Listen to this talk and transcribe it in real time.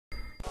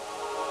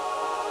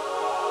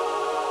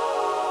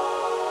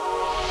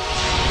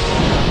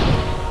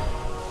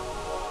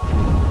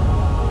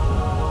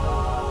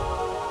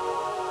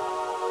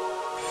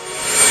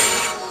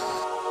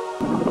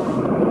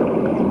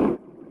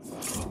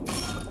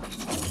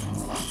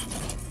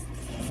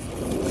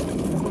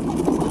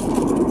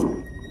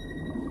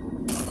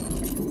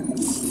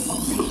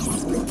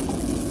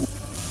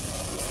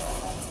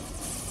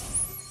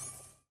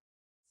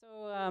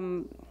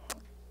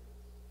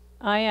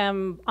I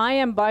am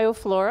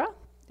Bioflora.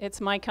 It's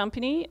my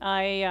company.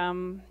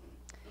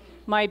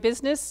 My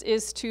business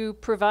is to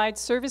provide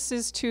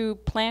services to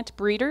plant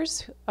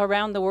breeders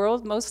around the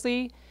world.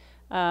 Mostly,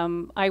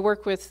 I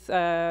work with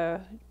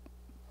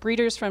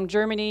breeders from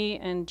Germany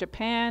and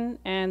Japan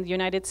and the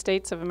United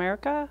States of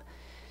America.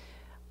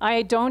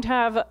 I don't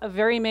have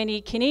very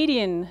many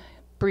Canadian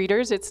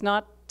breeders. It's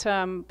not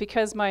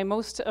because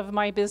most of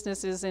my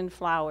business is in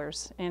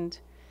flowers, and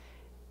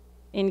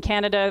in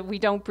Canada we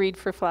don't breed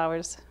for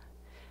flowers.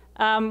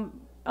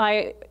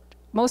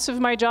 Most of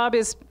my job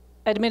is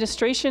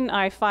administration.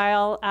 I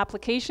file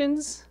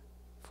applications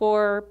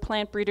for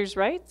plant breeders'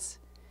 rights,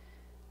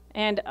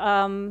 and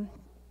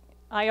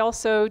I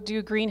also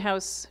do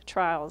greenhouse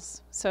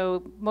trials.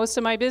 So most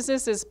of my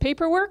business is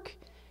paperwork,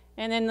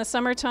 and in the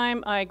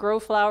summertime I grow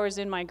flowers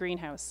in my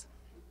greenhouse.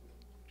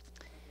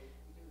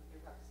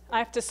 I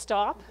have to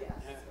stop? Yes.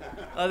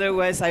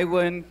 Otherwise I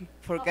won't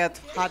forget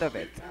part of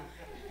it.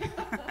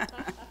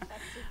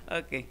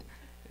 Okay.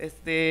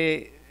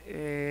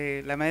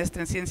 La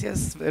maestra en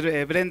ciencias,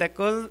 Brenda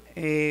Cole,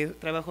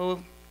 trabajó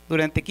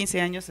durante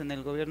 15 años en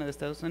el gobierno de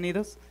Estados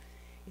Unidos,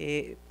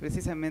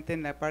 precisamente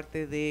en la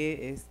parte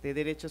de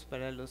derechos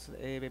para los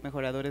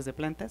mejoradores de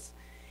plantas,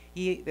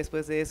 y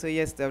después de eso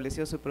ella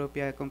estableció su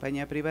propia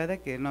compañía privada,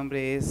 que el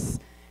nombre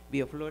es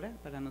Bioflora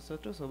para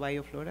nosotros, o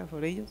Bioflora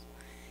por ellos.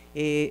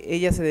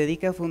 Ella se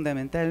dedica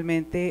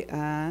fundamentalmente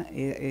a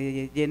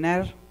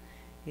llenar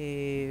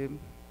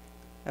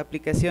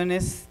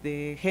aplicaciones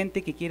de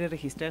gente que quiere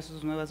registrar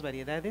sus nuevas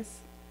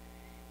variedades.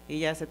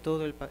 Ella hace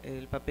todo el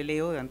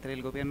papeleo ante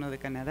el gobierno de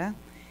Canadá.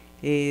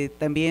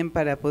 También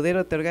para poder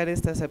otorgar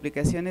estas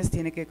aplicaciones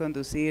tiene que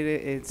conducir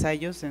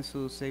ensayos en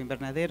sus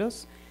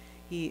invernaderos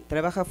y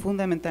trabaja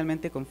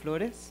fundamentalmente con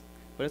flores.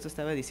 Por eso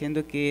estaba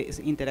diciendo que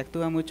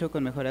interactúa mucho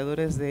con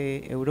mejoradores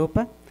de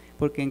Europa,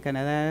 porque en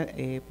Canadá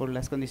por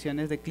las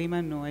condiciones de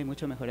clima no hay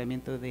mucho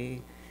mejoramiento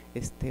de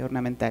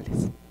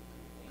ornamentales.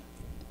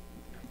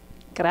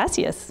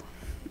 Gracias.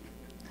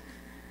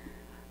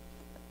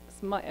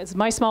 It's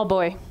my small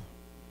boy.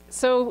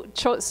 So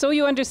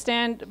you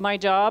understand my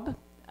job.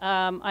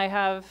 I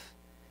have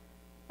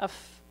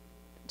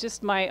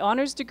just my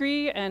honors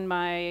degree and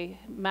my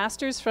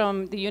master's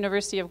from the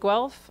University of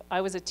Guelph.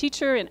 I was a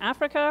teacher in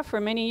Africa for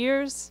many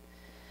years.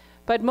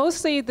 But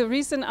mostly the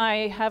reason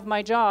I have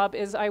my job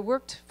is I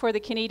worked for the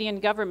Canadian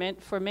government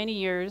for many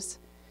years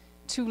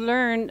to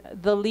learn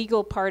the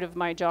legal part of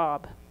my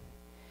job.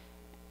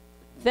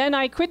 Then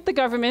I quit the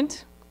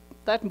government.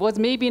 That was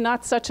maybe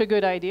not such a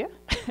good idea.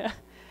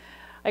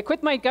 I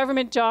quit my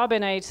government job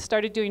and I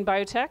started doing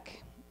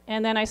biotech,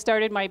 and then I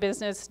started my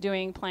business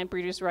doing plant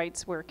breeders'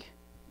 rights work.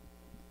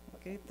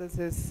 Okay,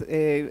 entonces,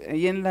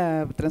 ahí en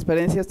la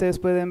transparencia ustedes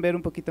pueden ver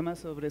un poquito más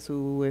sobre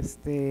su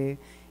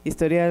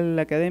historial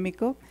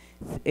académico.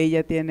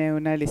 Ella tiene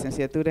una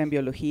licenciatura en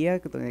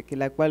biología,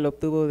 la cual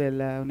obtuvo de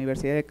la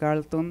Universidad de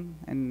Carleton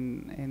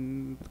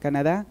en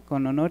Canadá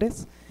con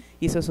honores.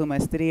 Hizo su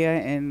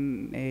maestría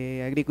en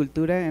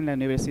agricultura en la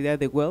Universidad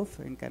de Guelph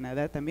en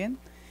Canadá también.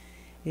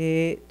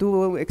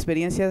 Tuvo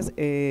experiencias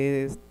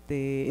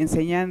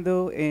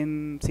enseñando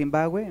en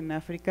Zimbabue, en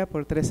África,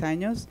 por 3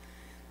 años.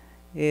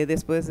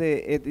 Después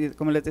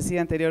como les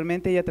decía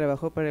anteriormente, ella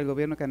trabajó para el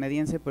gobierno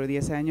canadiense por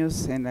 10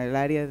 años en el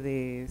área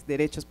de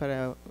derechos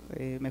para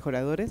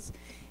mejoradores.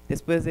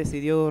 Después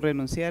decidió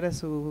renunciar a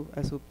su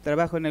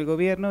trabajo en el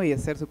gobierno y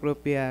hacer su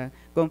propia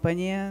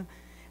compañía.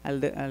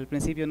 Al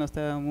principio no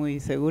estaba muy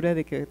segura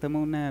de que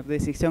tomó una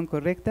decisión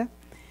correcta,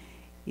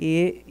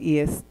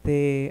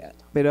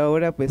 pero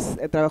ahora pues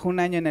trabajó 1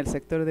 año en el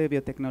sector de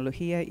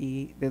biotecnología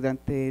y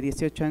durante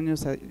 18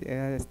 años ha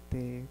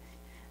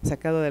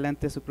sacado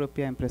adelante su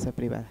propia empresa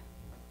privada.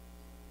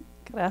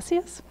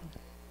 Gracias.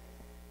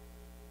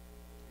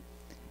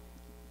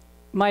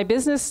 My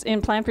business in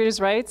plant breeders'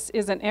 rights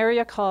is an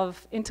area called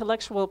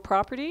intellectual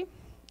property.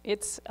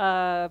 It's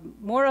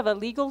more of a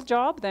legal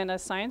job than a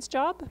science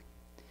job.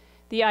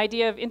 The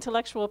idea of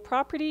intellectual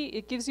property,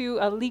 it gives you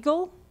a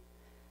legal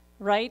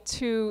right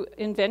to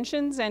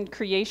inventions and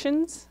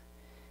creations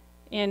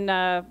in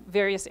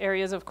various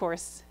areas, of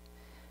course.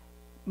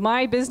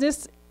 My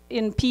business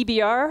in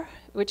PBR,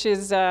 which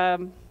is,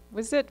 what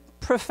is it?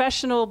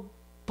 Professional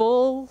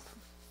bull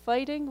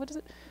fighting? What is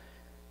it?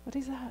 What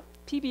is that?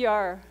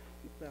 PBR.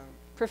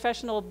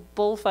 Professional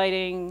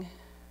bullfighting.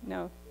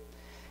 No.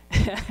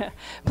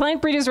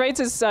 Plant breeders'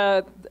 rights is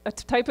a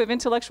type of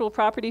intellectual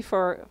property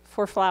for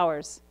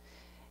flowers.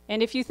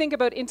 And if you think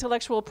about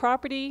intellectual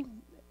property,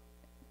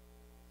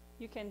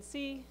 you can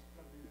see.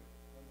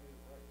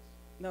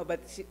 No, but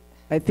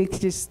I think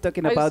she's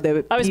talking about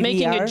the I was PBR.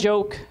 making a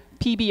joke.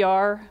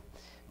 PBR,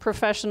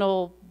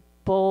 professional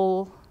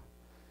bull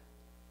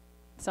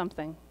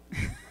something.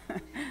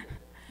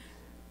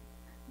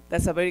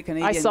 That's a very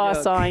Canadian I saw joke.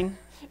 a sign.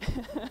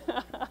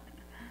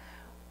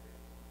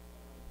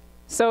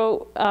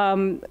 So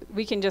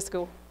we can just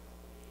go.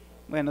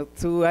 Bueno,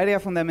 su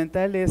área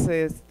fundamental es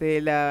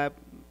la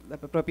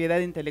propiedad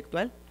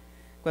intelectual.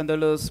 Cuando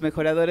los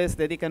mejoradores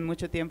dedican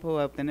mucho tiempo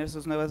a obtener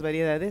sus nuevas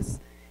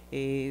variedades,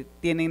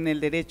 tienen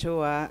el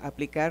derecho a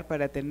aplicar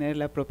para tener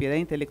la propiedad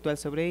intelectual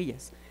sobre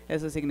ellas.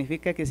 Eso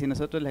significa que si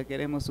nosotros la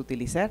queremos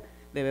utilizar,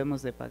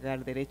 debemos de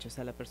pagar derechos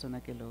a la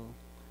persona que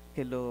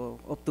lo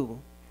obtuvo.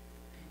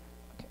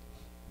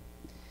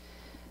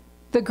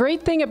 The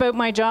great thing about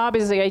my job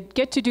is I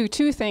get to do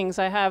two things.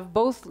 I have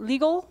both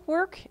legal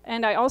work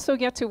and I also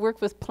get to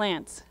work with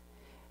plants.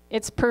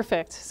 It's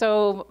perfect.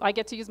 So I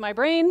get to use my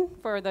brain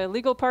for the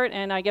legal part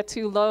and I get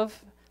to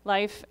love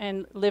life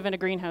and live in a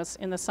greenhouse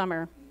in the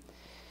summer.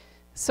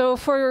 So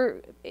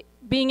for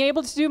being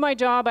able to do my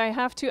job, I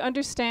have to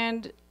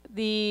understand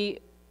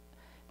the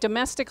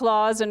domestic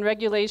laws and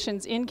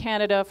regulations in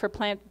Canada for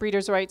plant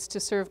breeders' rights to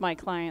serve my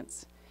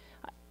clients.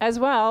 As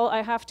well,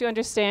 I have to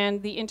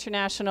understand the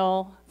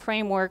international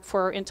framework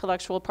for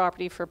intellectual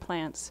property for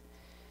plants.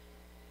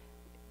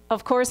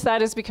 Of course,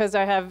 that is because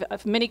I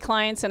have many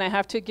clients and I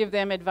have to give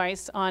them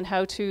advice on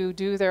how to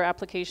do their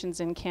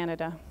applications in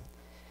Canada.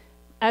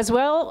 As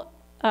well,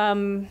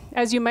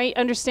 as you might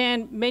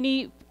understand,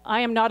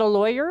 I am not a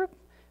lawyer,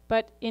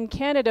 but in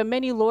Canada,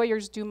 many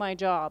lawyers do my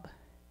job.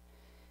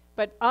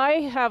 But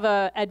I have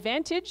an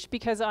advantage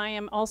because I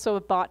am also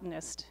a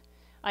botanist.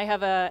 I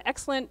have an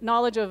excellent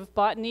knowledge of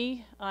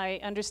botany. I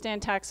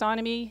understand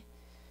taxonomy.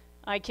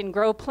 I can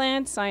grow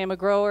plants. I am a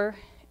grower.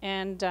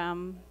 And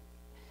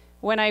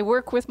when I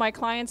work with my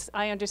clients,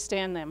 I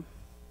understand them.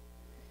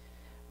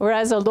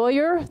 Whereas a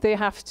lawyer, they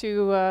have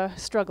to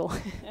struggle.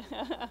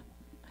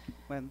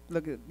 Bueno,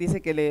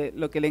 dice que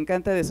lo que le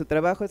encanta de su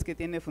trabajo es que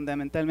tiene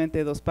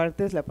fundamentalmente dos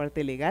partes, la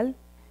parte legal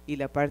y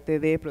la parte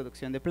de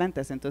producción de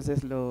plantas,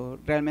 entonces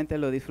realmente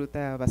lo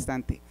disfruta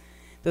bastante.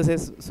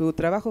 Entonces, su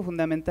trabajo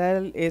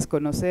fundamental es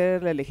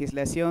conocer la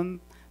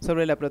legislación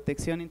sobre la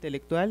protección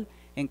intelectual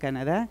en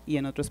Canadá y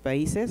en otros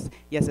países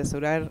y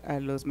asesorar a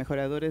los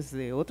mejoradores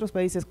de otros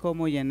países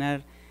cómo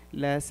llenar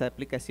las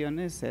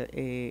aplicaciones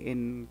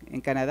en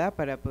Canadá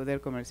para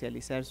poder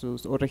comercializar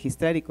o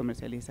registrar y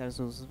comercializar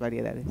sus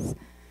variedades.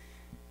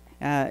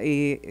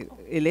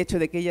 El hecho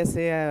de que ella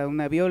sea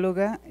una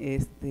bióloga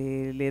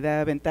le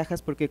da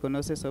ventajas porque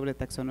conoce sobre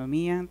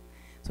taxonomía,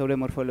 sobre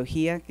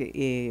morfología,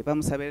 que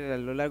vamos a ver a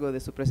lo largo de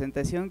su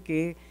presentación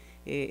que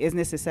es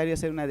necesario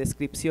hacer una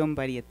descripción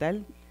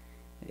varietal,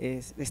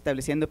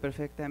 estableciendo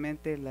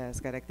perfectamente las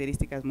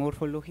características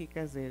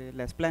morfológicas de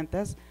las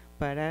plantas.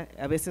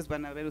 A veces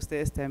van a ver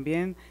ustedes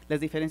también, las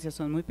diferencias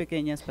son muy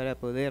pequeñas para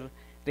poder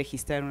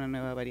registrar una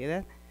nueva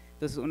variedad.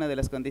 Entonces, una de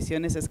las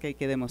condiciones es que hay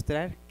que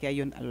demostrar que hay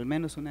al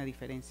menos una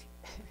diferencia.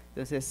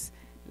 Entonces,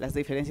 las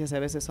diferencias a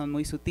veces son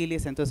muy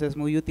sutiles, entonces es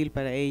muy útil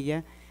para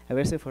ella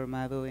haberse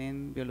formado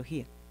en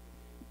biología.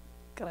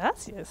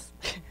 Gracias.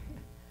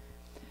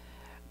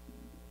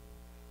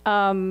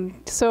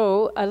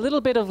 So, a little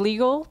bit of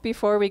legal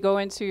before we go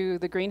into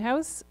the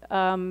greenhouse.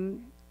 An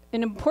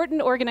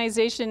important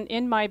organization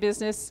in my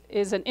business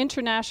is an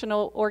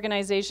international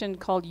organization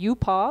called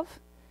UPOV.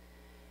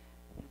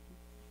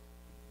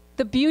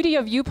 The beauty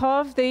of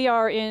UPOV, they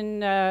are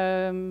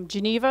in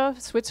Geneva,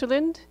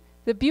 Switzerland.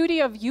 The beauty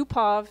of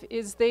UPOV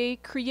is they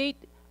create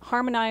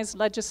harmonized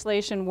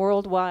legislation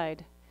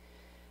worldwide.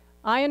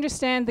 I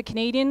understand the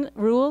Canadian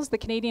rules, the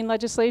Canadian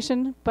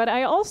legislation, but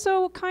I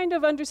also kind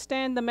of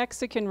understand the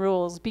Mexican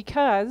rules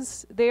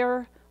because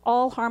they're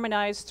all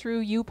harmonized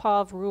through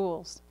UPOV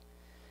rules.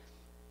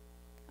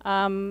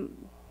 I'm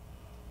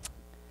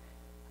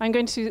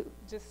going to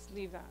just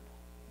leave that.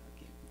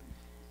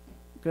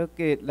 Creo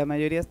que la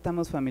mayoría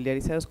estamos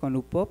familiarizados con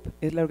UPOP,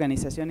 es la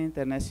Organización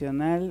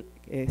Internacional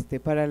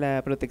para la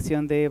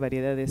Protección de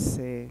Variedades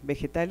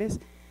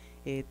Vegetales.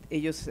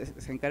 Ellos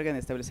se encargan de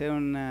establecer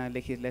una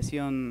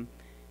legislación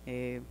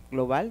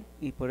global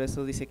y por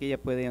eso dice que ella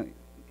puede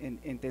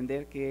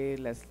entender que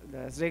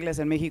las reglas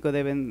en México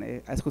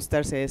deben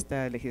ajustarse a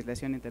esta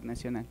legislación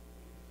internacional.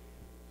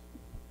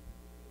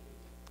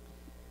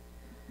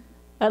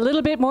 A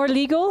little bit more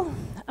legal.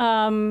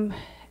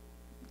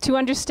 To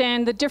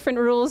understand the different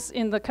rules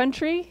in the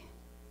country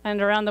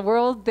and around the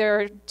world, there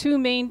are two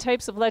main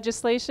types of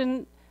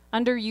legislation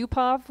under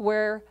UPOV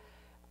where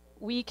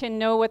we can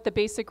know what the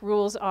basic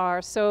rules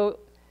are. So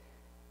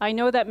I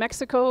know that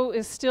Mexico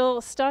is still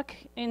stuck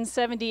in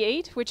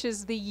 78, which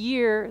is the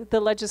year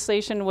the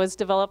legislation was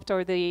developed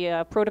or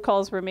the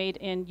protocols were made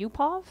in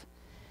UPOV.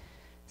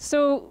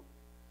 So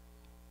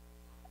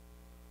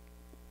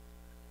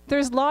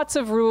there's lots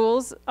of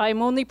rules.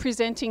 I'm only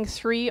presenting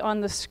 3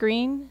 on the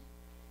screen.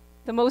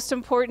 The most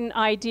important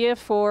idea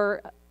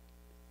for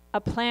a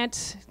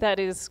plant that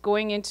is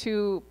going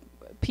into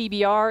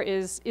PBR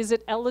is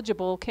it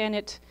eligible? Can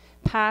it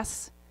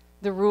pass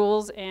the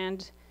rules?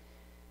 And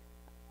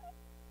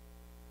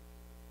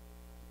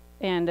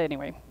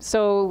anyway,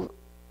 so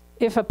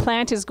if a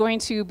plant is going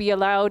to be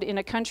allowed in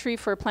a country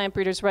for plant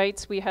breeders'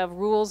 rights, we have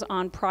rules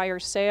on prior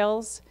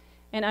sales.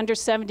 And under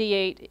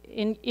 78,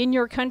 in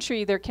your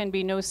country, there can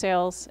be no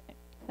sales.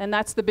 And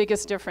that's the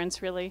biggest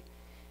difference, really.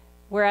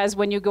 Whereas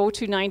when you go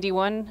to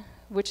 91,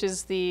 which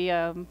is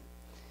the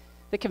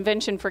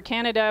convention for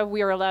Canada,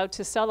 we are allowed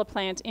to sell a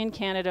plant in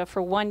Canada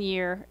for 1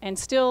 year and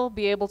still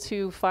be able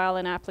to file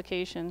an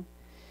application.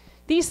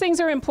 These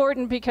things are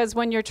important because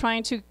when you're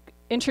trying to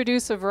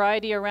introduce a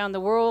variety around the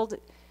world,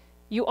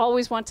 you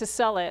always want to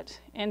sell it.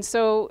 And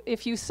so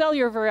if you sell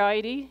your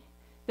variety,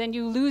 then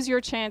you lose your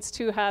chance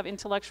to have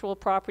intellectual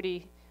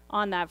property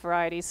on that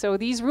variety. So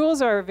these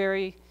rules are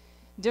very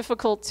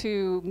difficult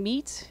to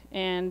meet.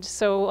 And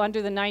so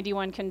under the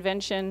 91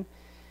 Convention,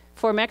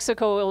 for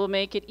Mexico, it will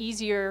make it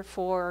easier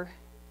for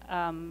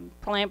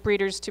plant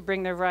breeders to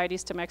bring their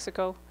varieties to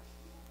Mexico.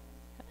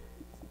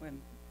 Bueno,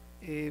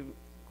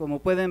 como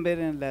pueden ver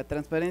en la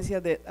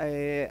transparencia,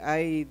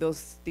 hay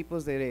dos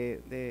tipos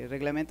de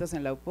reglamentos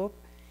en la UPOP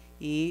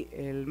y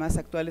el más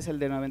actual es el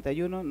de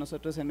 91.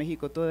 Nosotros en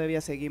México todavía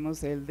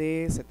seguimos el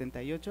de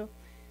 78.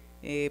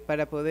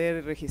 Para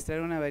poder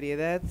registrar una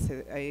variedad,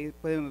 ahí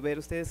pueden ver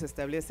ustedes, se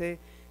establece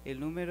el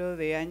número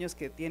de años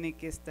que tiene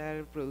que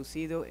estar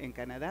producido en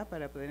Canadá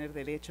para tener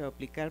derecho a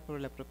aplicar por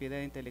la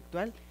propiedad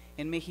intelectual.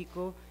 En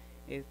México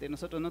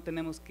nosotros no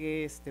tenemos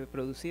que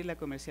producirla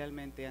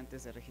comercialmente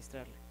antes de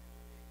registrarla.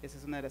 Esa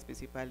es una de las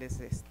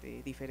principales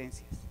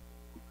diferencias.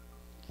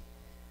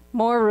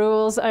 More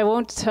rules. I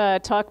won't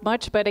talk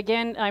much, but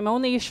again, I'm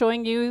only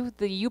showing you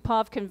the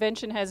UPOV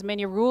Convention has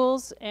many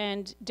rules,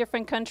 and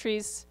different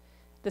countries,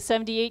 the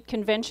 78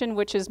 Convention,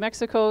 which is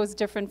Mexico, is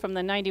different from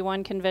the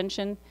 91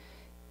 Convention.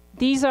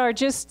 These are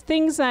just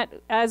things that,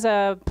 as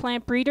a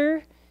plant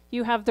breeder,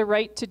 you have the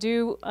right to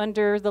do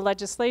under the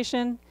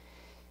legislation.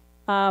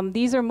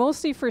 These are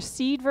mostly for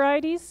seed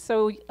varieties,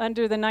 so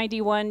under the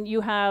 91,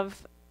 you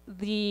have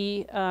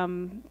the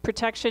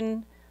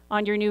protection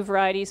on your new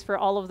varieties for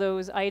all of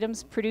those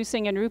items,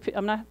 producing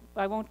and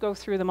I won't go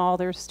through them all,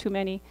 there's too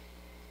many.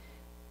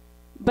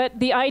 But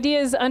the idea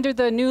is under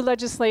the new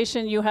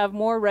legislation, you have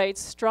more rights,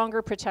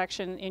 stronger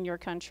protection in your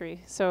country.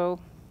 So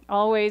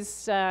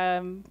always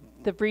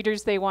the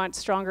breeders, they want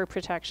stronger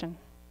protection.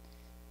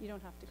 You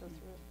don't have to go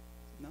through it.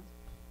 ¿No?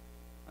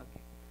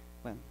 Okay.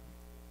 Bueno,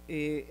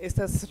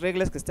 estas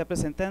reglas que está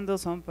presentando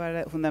son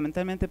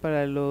fundamentalmente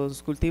para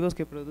los cultivos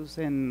que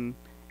producen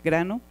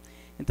grano.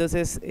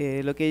 Entonces,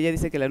 lo que ella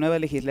dice que la nueva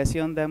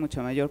legislación da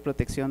mucha mayor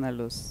protección a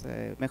los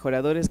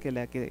mejoradores que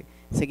la que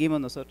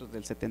seguimos nosotros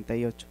del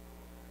 78.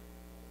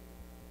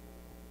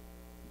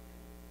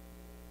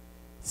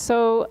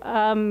 So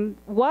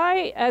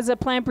why, as a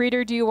plant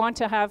breeder, do you want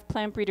to have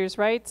plant breeders'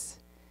 rights?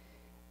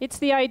 It's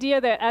the idea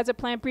that as a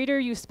plant breeder,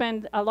 you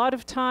spend a lot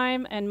of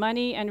time and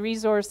money and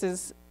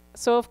resources.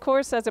 So of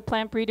course, as a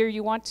plant breeder,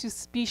 you want to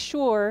be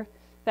sure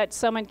that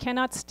someone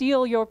cannot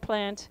steal your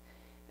plant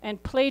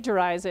and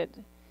plagiarize it.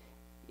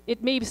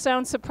 It may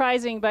sound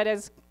surprising, but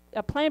as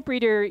a plant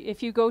breeder,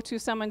 if you go to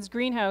someone's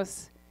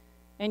greenhouse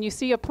and you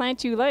see a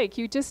plant you like,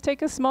 you just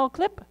take a small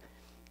clip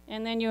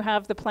and then you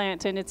have the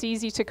plant, and it's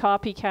easy to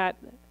copycat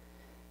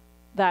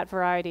that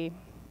variety.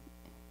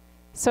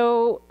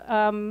 So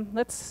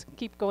let's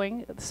keep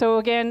going. So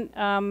again,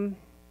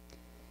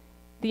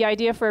 the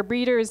idea for a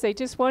breeder is they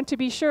just want to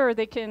be sure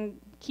they can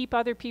keep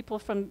other people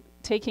from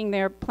taking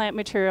their plant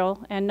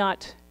material and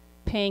not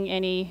paying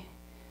any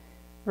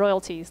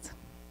royalties.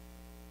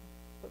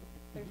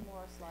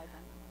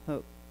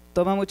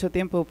 Toma mucho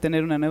tiempo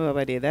obtener una nueva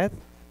variedad,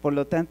 por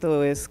lo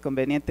tanto es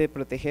conveniente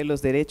proteger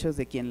los derechos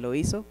de quien lo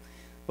hizo,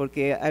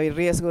 porque hay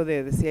riesgo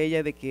decía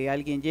ella, de que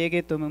alguien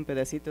llegue, tome un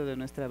pedacito de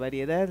nuestra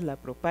variedad, la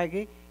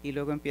propague y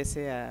luego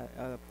empiece a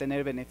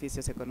obtener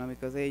beneficios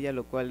económicos de ella,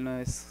 lo cual no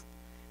es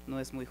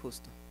muy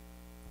justo.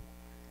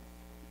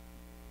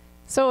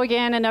 So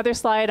again, another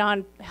slide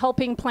on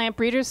helping plant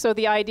breeders. So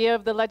the idea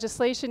of the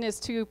legislation is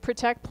to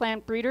protect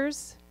plant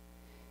breeders.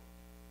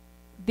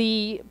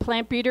 The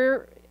plant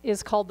breeder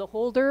is called the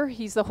holder.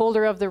 He's the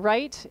holder of the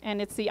right,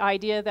 and it's the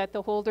idea that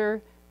the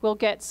holder will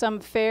get some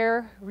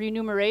fair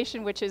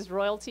remuneration, which is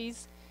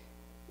royalties,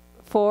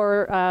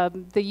 for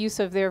the use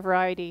of their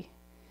variety.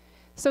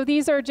 So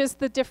these are just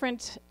the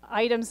different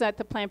items that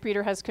the plant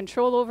breeder has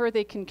control over.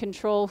 They can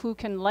control who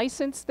can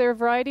license their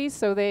varieties.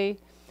 So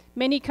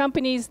many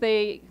companies,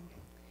 they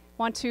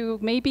want to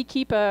maybe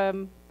keep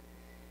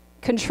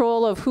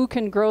control of who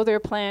can grow their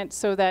plant,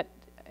 so that,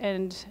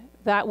 and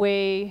that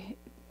way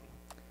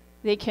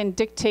they can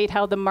dictate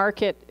how the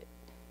market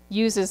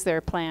uses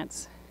their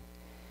plants.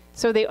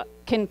 So they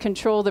can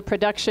control the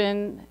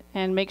production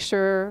and make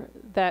sure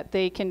that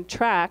they can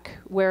track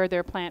where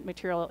their plant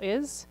material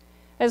is,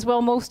 as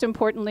well, most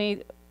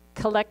importantly,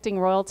 collecting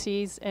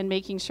royalties and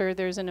making sure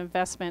there's an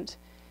investment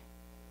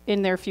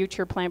in their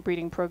future plant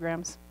breeding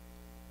programs.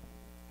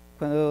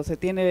 Cuando se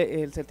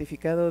tiene el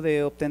certificado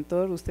de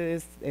obtentor,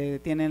 ustedes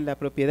tienen la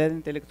propiedad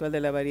intelectual de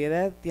la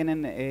variedad,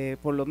 tienen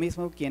por lo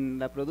mismo quien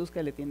la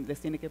produzca les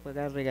tiene que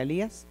pagar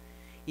regalías,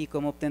 y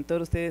como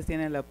obtentor ustedes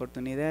tienen la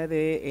oportunidad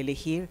de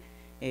elegir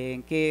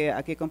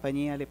a qué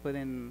compañía le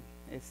pueden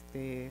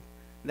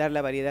dar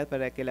la variedad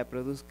para que la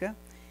produzca.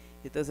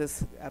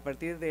 Entonces, a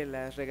partir de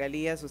las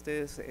regalías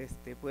ustedes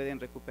pueden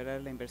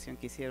recuperar la inversión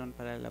que hicieron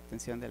para la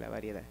obtención de la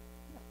variedad.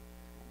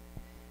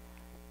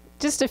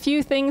 Just a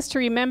few things to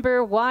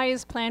remember. Why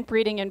is plant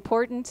breeding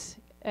important?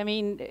 I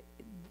mean,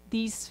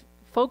 these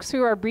folks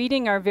who are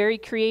breeding are very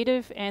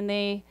creative, and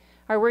they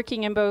are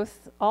working in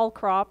all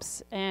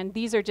crops, and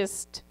these are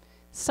just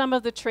some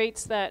of the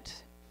traits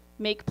that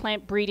make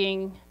plant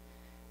breeding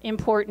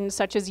important,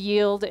 such as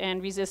yield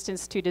and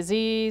resistance to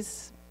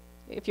disease.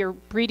 If you're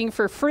breeding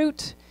for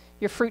fruit,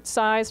 your fruit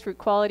size, fruit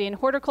quality. In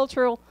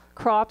horticultural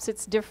crops,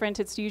 it's different.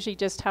 It's usually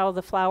just how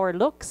the flower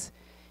looks,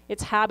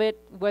 its habit,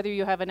 whether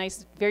you have a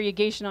nice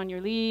variegation on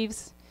your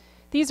leaves.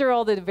 These are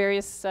all the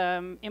various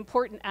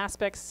important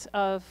aspects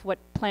of what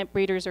plant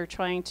breeders are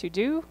trying to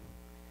do.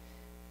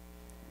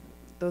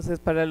 Entonces,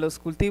 para los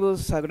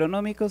cultivos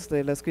agronómicos,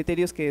 de los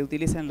criterios que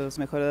utilizan los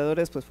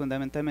mejoradores, pues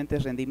fundamentalmente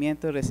es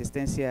rendimiento,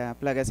 resistencia a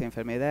plagas y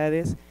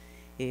enfermedades,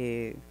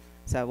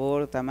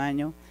 sabor,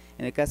 tamaño.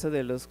 En el caso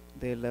de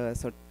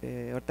las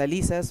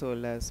hortalizas o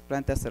las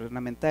plantas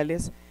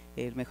ornamentales,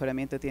 el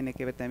mejoramiento tiene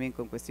que ver también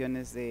con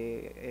cuestiones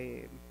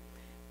de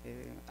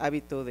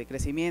hábito de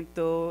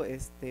crecimiento,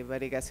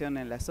 variegación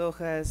en las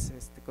hojas,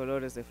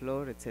 colores de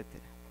flor, etc.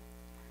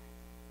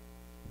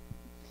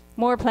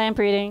 More plant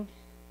breeding.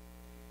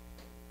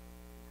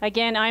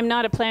 Again, I'm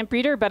not a plant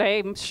breeder, but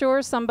I'm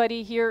sure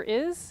somebody here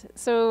is.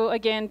 So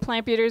again,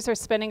 plant breeders are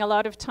spending a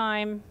lot of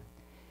time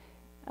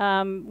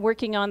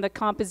working on the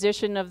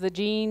composition of the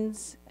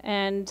genes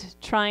and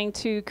trying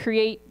to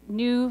create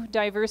new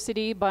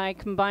diversity by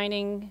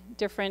combining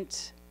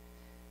different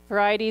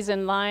varieties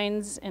and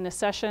lines and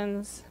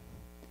accessions.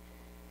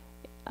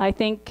 I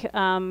think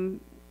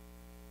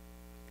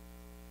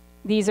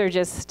these are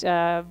just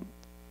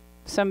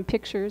some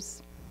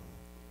pictures.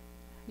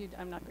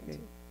 I'm not going to.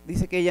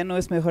 Dice que ella no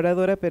es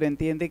mejoradora, pero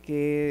entiende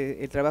que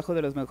el trabajo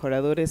de los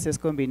mejoradores es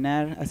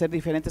combinar, hacer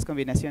diferentes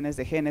combinaciones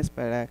de genes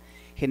para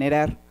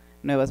generar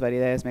nuevas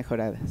variedades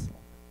mejoradas.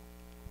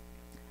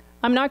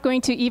 I'm not going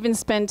to even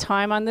spend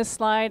time on this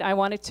slide. I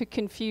wanted to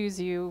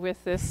confuse you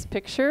with this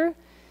picture.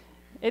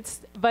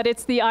 But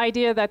it's the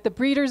idea that the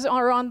breeders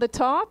are on the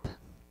top,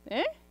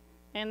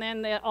 and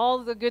then all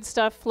the good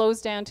stuff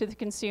flows down to the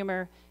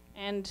consumer.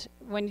 And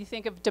when you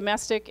think of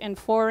domestic and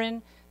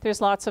foreign, there's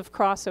lots of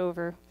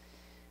crossover.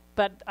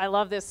 But I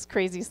love this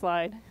crazy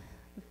slide.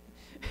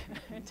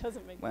 It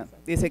doesn't make Bueno,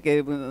 sense. dice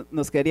que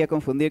nos quería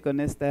confundir con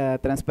esta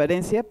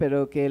transparencia,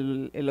 pero que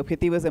el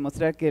objetivo es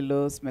demostrar que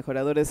los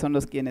mejoradores son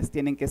los quienes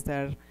tienen que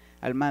estar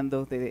al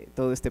mando de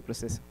todo este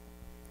proceso.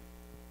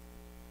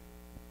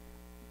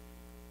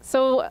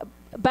 So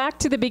back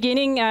to the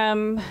beginning,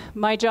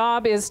 my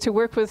job is to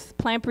work with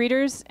plant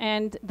breeders,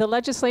 and the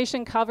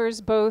legislation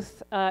covers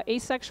both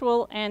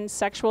asexual and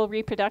sexual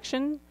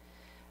reproduction.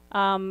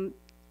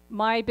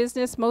 My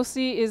business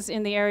mostly is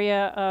in the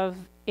area of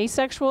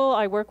asexual.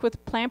 I work with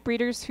plant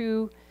breeders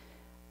who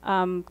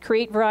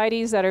create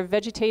varieties that are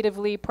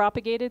vegetatively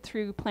propagated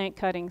through plant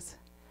cuttings.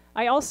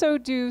 I also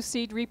do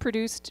seed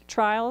reproduced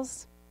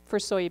trials for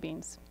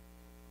soybeans.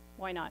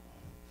 Why not?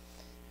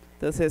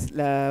 Entonces,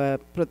 la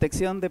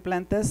protección de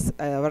plantas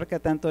abarca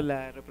tanto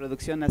la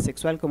reproducción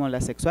asexual como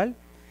la sexual.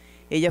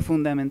 Ella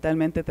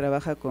fundamentalmente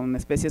trabaja con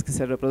especies que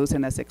se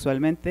reproducen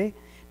asexualmente,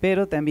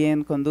 pero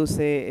también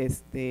conduce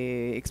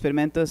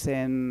experimentos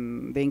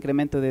de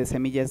incremento de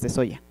semillas de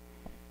soya.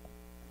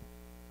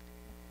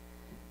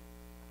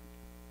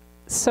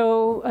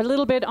 So a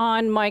little bit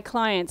on my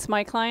clients.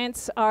 My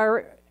clients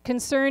are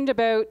concerned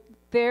about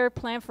their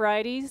plant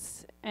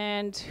varieties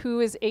and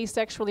who is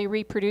asexually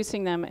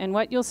reproducing them. And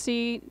what you'll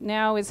see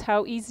now is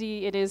how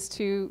easy it is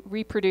to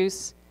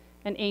reproduce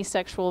an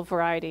asexual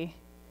variety.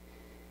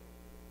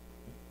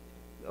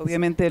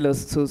 Obviamente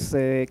sus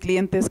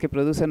clientes que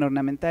producen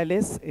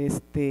ornamentales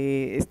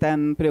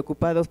están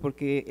preocupados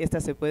porque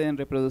estas se pueden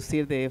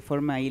reproducir de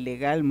forma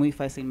ilegal muy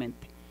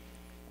fácilmente.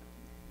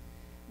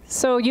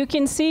 So you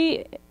can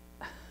see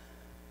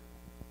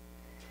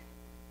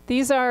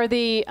these are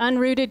the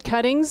unrooted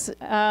cuttings.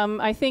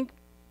 I think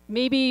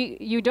maybe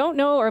you don't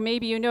know, or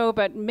maybe you know,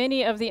 but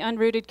many of the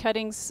unrooted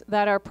cuttings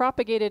that are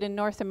propagated in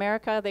North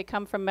America, they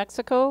come from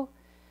Mexico,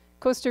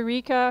 Costa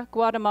Rica,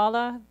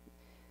 Guatemala.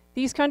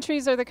 These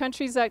countries are the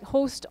countries that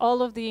host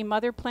all of the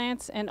mother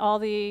plants and all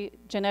the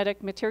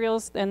genetic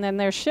materials, and then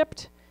they're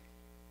shipped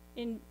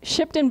in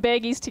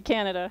baggies to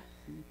Canada.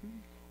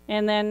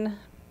 And then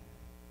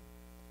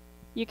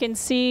you can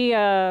see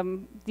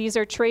these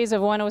are trays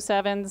of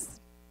 107s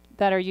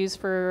that are used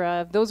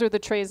for, those are the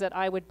trays that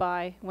I would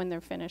buy when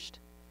they're finished.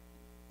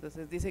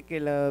 Entonces dice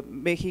que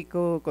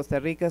México, Costa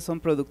Rica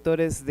son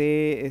productores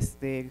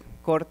de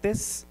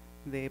cortes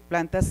de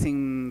plantas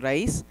sin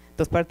raíz.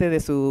 Entonces parte de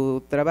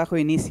su trabajo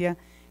inicia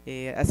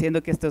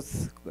haciendo que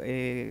estos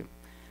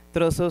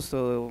trozos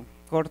o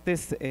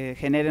cortes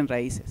generen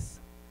raíces.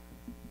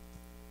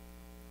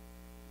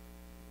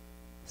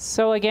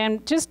 So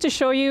again, just to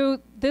show you,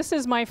 this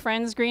is my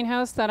friend's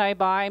greenhouse that I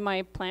buy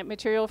my plant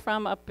material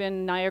from up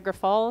in Niagara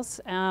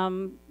Falls.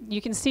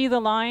 You can see the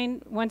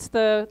line. Once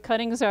the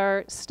cuttings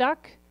are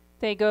stuck,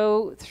 they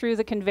go through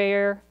the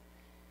conveyor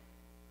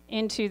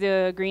into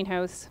the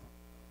greenhouse.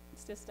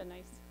 It's just a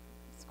nice,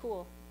 it's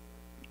cool.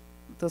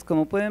 Entonces,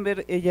 como pueden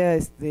ver, ella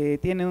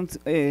tiene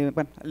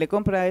le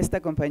compra a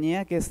esta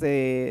compañía que es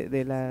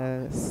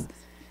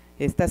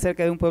está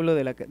cerca de un pueblo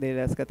de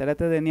las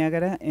cataratas de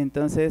Niágara.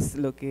 Entonces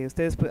lo que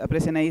ustedes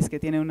aprecian ahí es que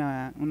tiene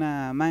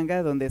una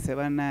manga donde se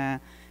van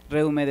a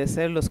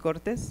rehumedecer los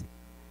cortes.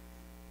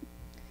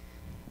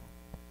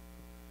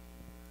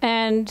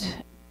 And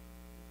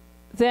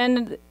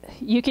then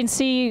you can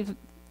see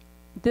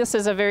this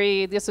is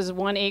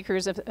 1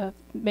 acres of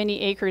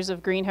many acres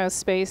of greenhouse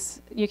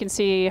space. You can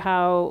see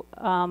how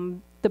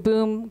the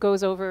boom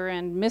goes over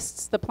and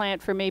mists the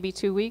plant for maybe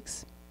 2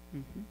 weeks.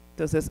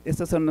 Entonces,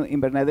 estos son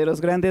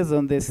invernaderos grandes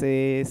donde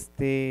se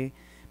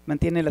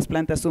mantienen las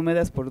plantas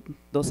húmedas por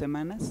 2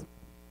 semanas.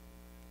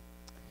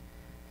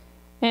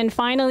 And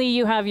finally,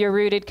 you have your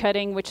rooted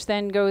cutting, which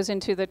then goes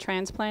into the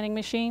transplanting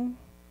machine.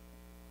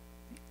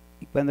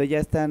 Y cuando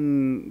ya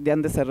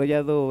han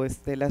desarrollado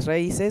las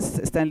raíces,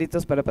 están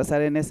listos para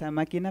pasar en esa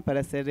máquina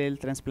para hacer el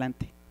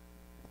trasplante.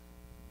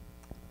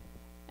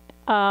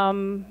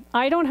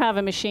 I don't have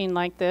a machine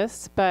like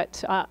this,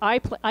 but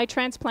I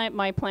transplant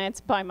my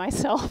plants by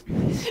myself.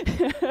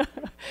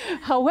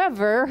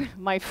 However,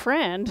 my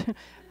friend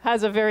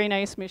has a very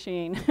nice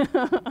machine.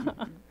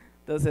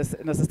 Entonces,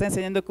 nos está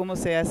enseñando cómo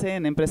se hace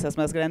en empresas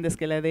más grandes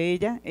que la de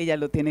ella. Ella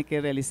lo tiene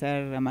que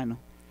realizar a mano.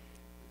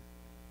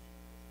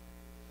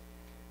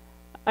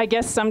 I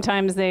guess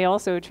sometimes they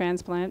also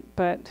transplant,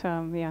 but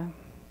yeah, I'm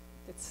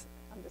just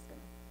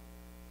gonna.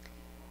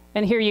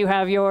 And here you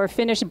have your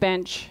finished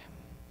bench.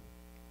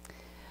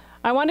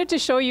 I wanted to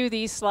show you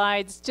these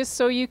slides just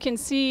so you can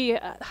see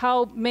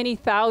how many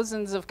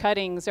thousands of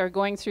cuttings are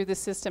going through the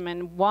system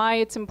and why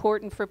it's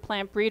important for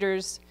plant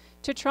breeders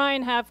to try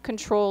and have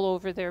control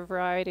over their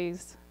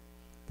varieties.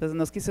 Entonces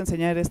nos quiso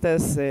enseñar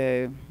estas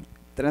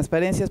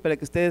transparencias para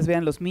que ustedes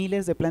vean los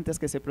miles de plantas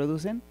que se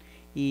producen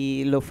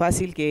y lo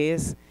fácil que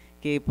es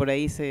que por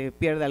ahí se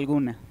pierda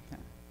alguna.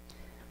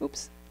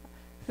 Oops.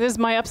 This is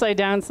my upside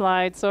down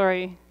slide,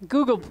 sorry.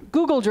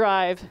 Google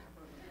Drive.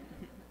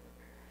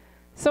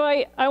 So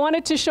I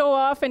wanted to show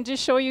off and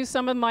just show you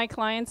some of my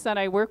clients that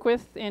I work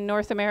with in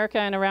North America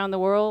and around the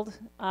world.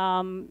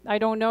 I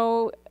don't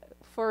know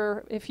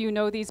if you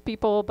know these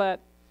people, but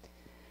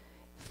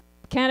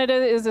Canada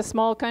is a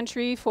small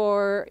country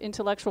for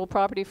intellectual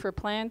property for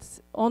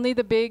plants. Only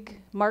the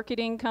big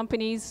marketing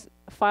companies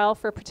file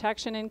for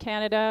protection in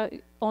Canada,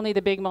 only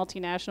the big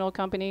multinational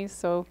companies.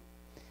 So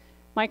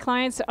my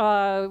clients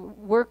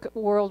work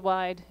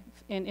worldwide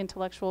in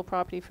intellectual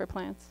property for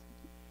plants.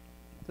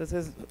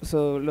 Entonces,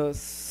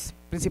 los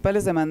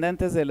principales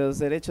demandantes de los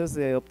derechos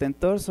de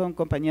obtentor son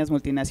compañías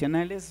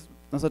multinacionales.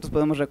 Nosotros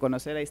podemos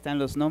reconocer, ahí están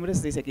los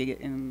nombres, dice que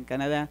en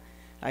Canadá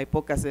hay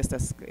pocas de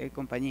estas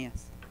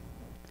compañías.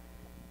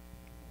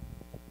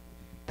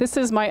 This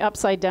is my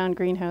upside down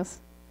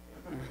greenhouse.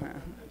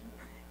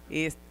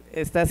 Y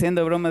está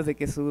haciendo bromas de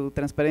que su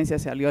transparencia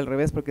salió al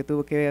revés porque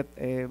tuvo que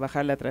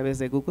bajarla a través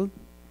de Google.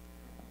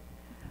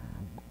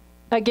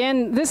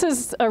 Again, this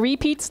is a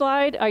repeat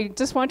slide. I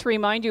just want to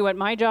remind you what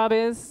my job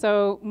is.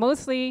 So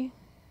mostly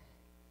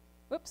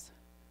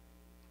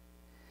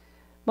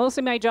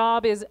my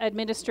job is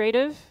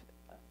administrative,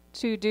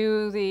 to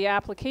do the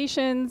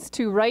applications,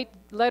 to write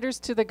letters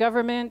to the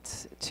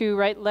government, to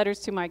write letters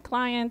to my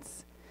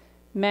clients,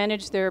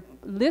 manage their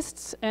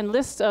lists and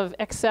lists of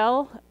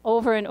Excel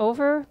over and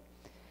over.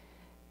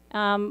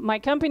 My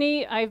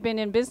company, I've been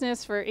in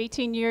business for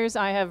 18 years.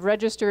 I have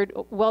registered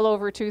well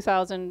over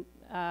 2,000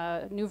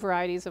 new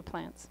varieties of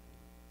plants.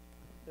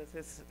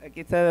 Entonces,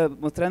 aquí está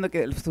mostrando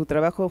que su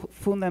trabajo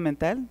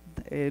fundamental,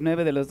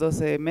 9 de los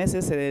 12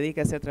 meses se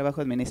dedica a hacer trabajo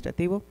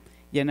administrativo,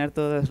 llenar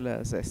todas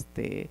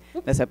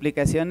las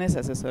aplicaciones,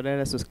 asesorar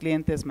a sus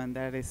clientes,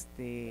 mandar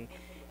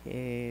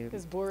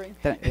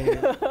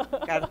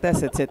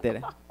cartas,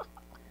 etcétera.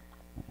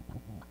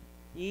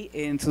 Y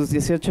en sus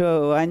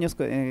 18 años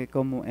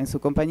como en su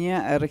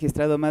compañía ha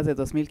registrado más de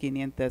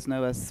 2,500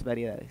 nuevas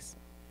variedades.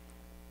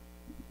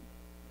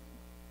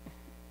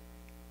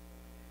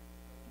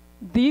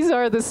 These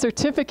are the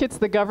certificates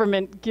the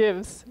government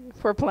gives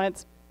for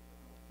plants.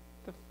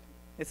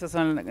 Es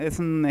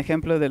un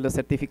ejemplo de los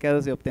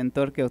certificados de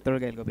obtentor que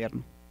otorga el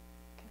gobierno.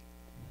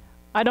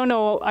 I don't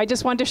know, I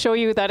just want to show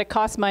you that it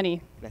costs money.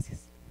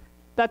 Gracias.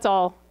 That's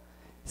all.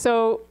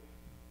 So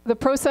the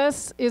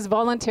process is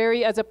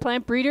voluntary. As a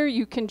plant breeder,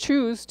 you can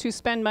choose to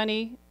spend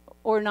money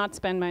or not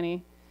spend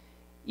money.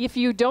 If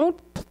you don't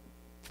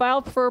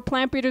file for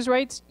plant breeders'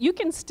 rights, you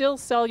can still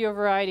sell your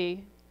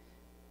variety.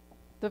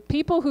 The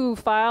people who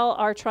file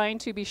are trying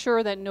to be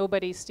sure that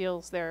nobody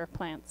steals their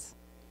plants.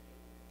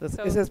 Entonces,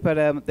 eso es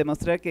para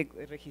demostrar que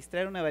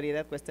registrar una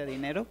variedad cuesta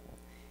dinero,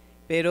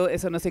 pero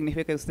eso no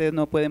significa que ustedes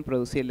no pueden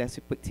producirla.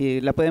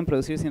 Si la pueden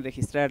producir sin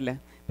registrarla,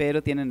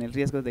 pero tienen el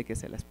riesgo de que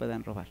se las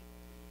puedan robar.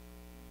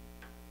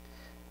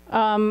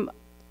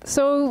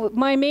 So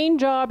my main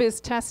job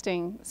is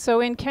testing.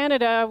 So in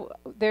Canada,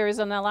 there is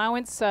an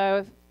allowance.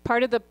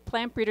 Part of the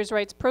plant breeders'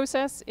 rights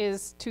process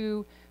is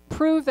to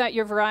prove that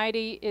your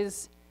variety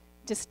is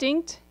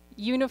distinct,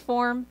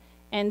 uniform,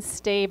 and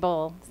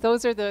stable.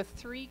 Those are the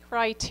 3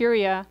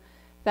 criteria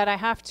that I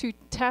have to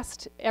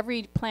test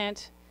every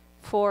plant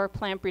for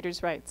plant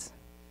breeders' rights.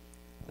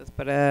 Entonces,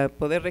 para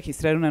poder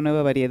registrar una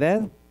nueva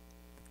variedad,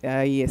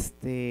 hay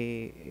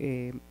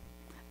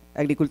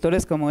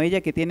agricultores como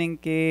ella que tienen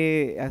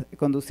que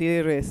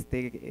conducir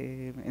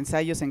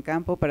ensayos en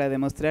campo para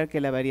demostrar que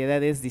la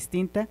variedad es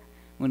distinta,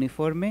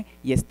 uniforme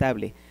y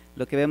estable.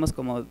 Lo que vemos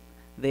como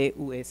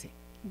DUS.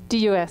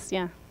 DUS,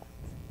 yeah.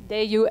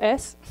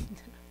 DUS.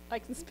 I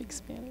can speak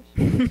Spanish.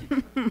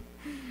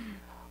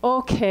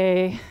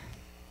 Okay.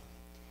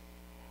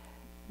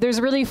 There's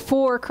really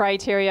 4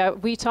 criteria.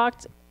 We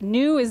talked,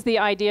 new is the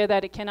idea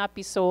that it cannot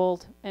be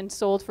sold and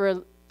sold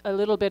for a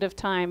little bit of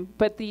time.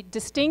 But the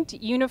distinct,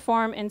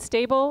 uniform, and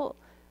stable,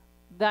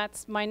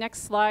 that's my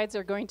next slides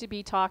are going to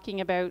be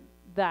talking about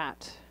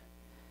that.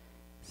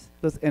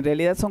 Entonces, en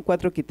realidad son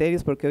 4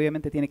 criterios porque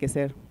obviamente tiene que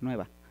ser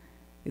nueva.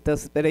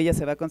 Entonces, pero ella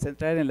se va a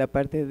concentrar en la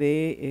parte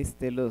de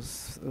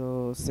los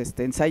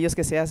ensayos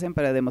que se hacen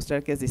para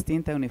demostrar que es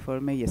distinta,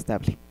 uniforme y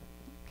estable.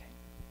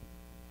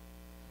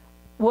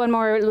 One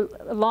more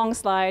long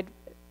slide.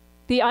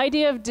 The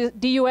idea of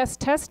DUS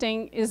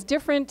testing is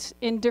different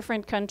in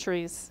different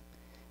countries.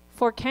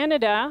 For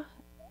Canada,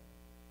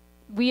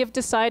 we have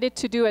decided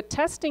to do a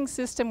testing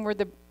system where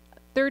the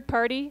third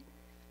party,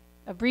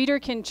 a breeder,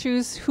 can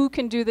choose who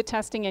can do the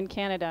testing in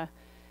Canada.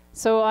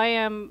 So I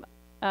am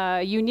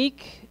a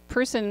unique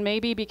person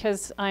maybe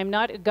because I'm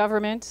not a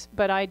government,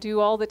 but I do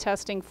all the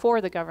testing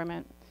for the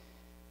government.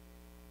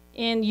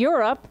 In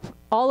Europe,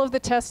 all of the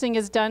testing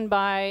is done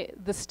by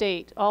the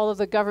state. All of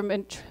the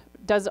government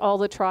does all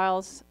the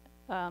trials,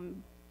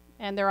 and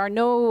there are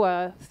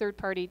no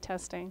third-party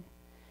testing.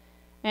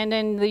 And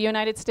in the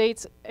United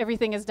States,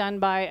 everything is done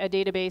by a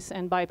database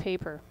and by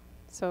paper.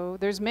 So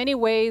there's many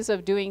ways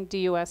of doing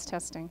DUS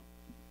testing.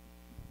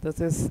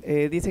 Entonces,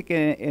 dice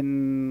que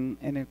en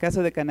el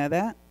caso de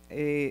Canadá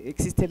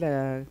existe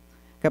la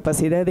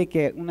capacidad de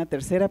que una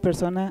tercera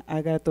persona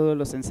haga todos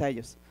los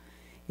ensayos.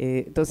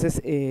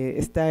 Entonces,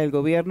 está el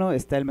gobierno,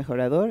 está el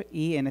mejorador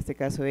y en este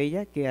caso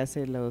ella que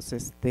hace los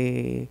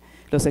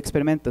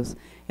experimentos.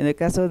 En el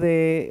caso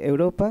de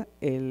Europa,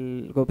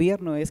 el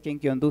gobierno es quien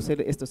conduce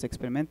estos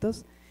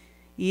experimentos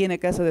y en el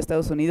caso de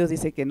Estados Unidos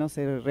dice que no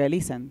se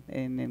realizan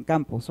en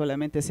campo,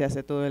 solamente se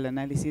hace todo el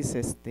análisis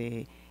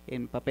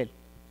en papel.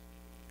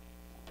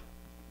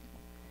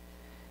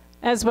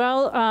 As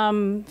well,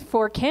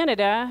 for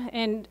Canada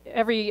and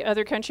every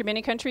other country,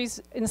 many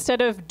countries, instead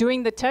of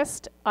doing the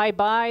test, I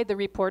buy the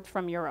report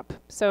from Europe.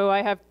 So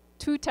I have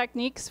 2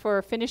 techniques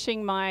for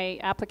finishing my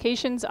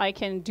applications. I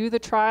can do the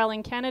trial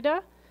in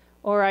Canada,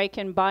 or I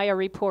can buy a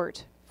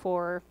report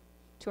for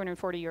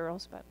 240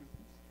 euros. But.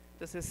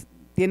 Entonces,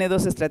 tiene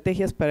 2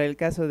 estrategias para el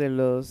caso de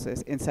los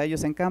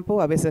ensayos en campo.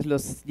 A veces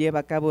los lleva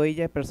a cabo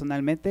ella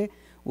personalmente,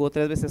 u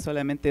otras veces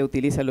solamente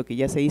utiliza lo que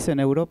ya se hizo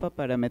en Europa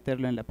para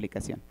meterlo en la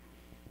aplicación.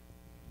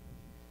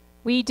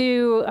 We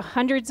do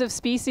hundreds of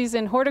species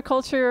in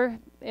horticulture.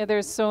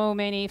 There's so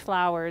many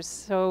flowers.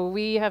 So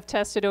we have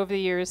tested over the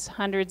years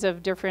hundreds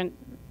of different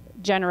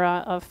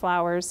genera of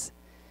flowers.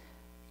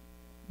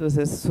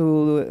 Entonces,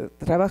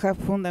 trabaja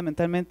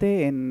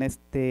fundamentalmente en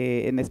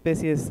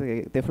especies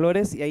de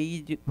flores y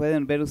ahí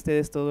pueden ver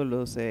ustedes todos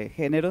los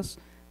géneros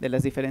de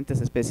las diferentes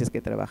especies que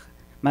trabaja.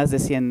 Más de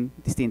 100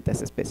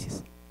 distintas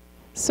especies.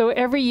 So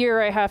every year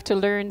I have to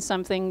learn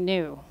something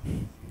new,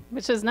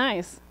 which is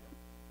nice.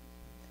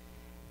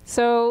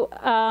 So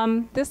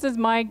this is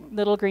my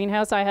little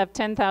greenhouse. I have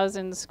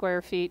 10,000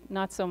 square feet,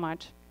 not so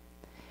much.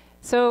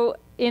 So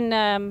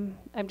I'm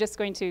just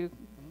going to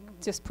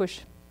push.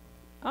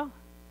 Oh.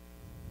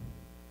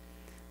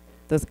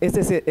 Entonces,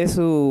 este es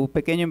su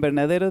pequeño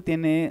invernadero,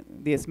 tiene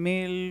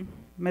 10,000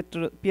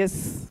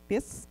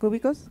 pies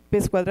cúbicos,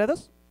 pies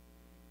cuadrados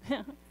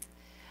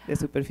de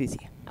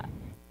superficie.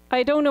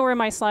 I don't know where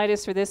my slide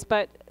is for this,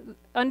 but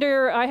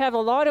I have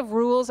a lot of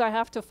rules I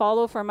have to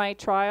follow for my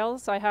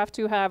trials. I have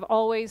to have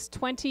always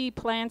 20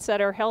 plants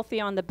that are healthy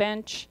on the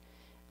bench.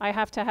 I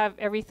have to have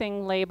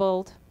everything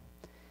labeled.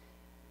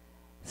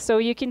 So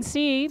you can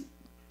see,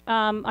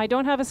 I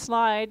don't have a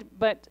slide,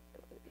 but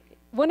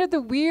one of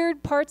the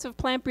weird parts of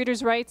plant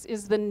breeders' rights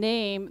is the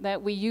name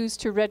that we use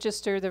to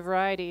register the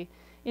variety.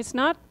 It's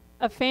not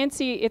a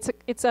fancy,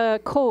 it's a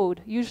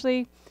code.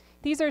 Usually,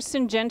 these are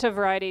Syngenta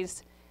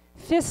varieties.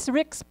 Fis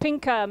Rix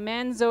Pinka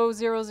Manzo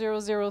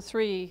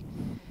 0003.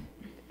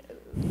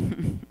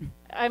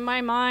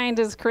 My mind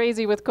is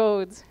crazy with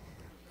codes.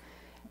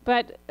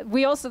 But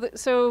we also,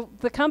 so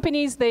the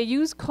companies, they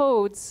use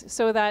codes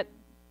so that,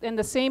 and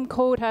the same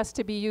code has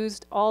to be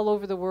used all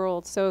over the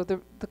world. So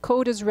the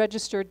code is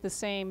registered the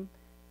same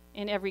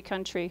in every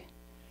country.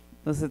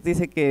 Entonces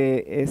dice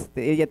que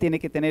ella tiene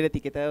que tener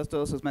etiquetados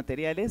todos sus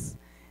materiales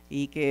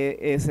y que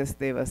es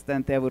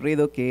bastante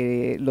aburrido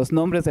que los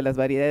nombres de las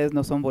variedades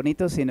no son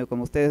bonitos, sino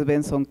como ustedes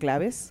ven son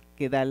claves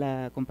que da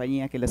la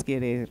compañía que las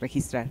quiere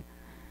registrar.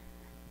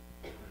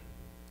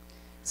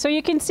 So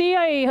you can see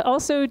I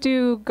also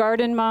do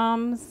garden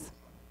moms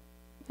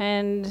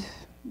and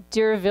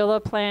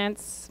Durvilla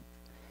plants,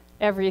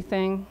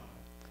 everything.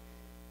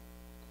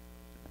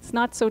 It's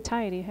not so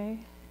tidy, hey?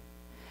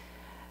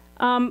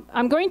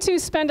 I'm going to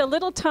spend a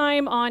little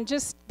time on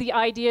just the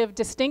idea of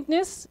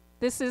distinctness.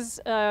 This is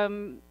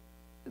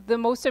the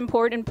most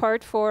important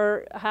part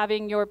for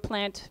having your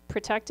plant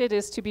protected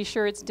is to be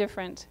sure it's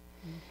different.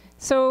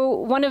 So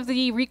one of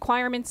the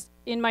requirements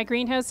in my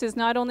greenhouse is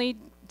not only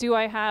do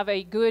I have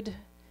a good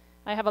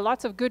I have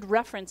lots of good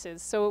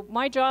references. So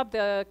my job,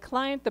 the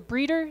client, the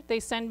breeder, they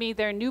send me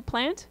their new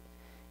plant,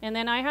 and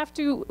then I have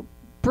to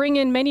bring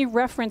in many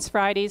reference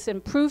varieties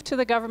and prove to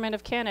the government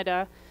of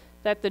Canada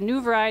that the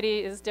new variety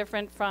is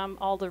different from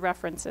all the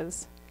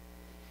references.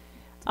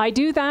 I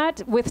do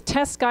that with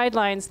test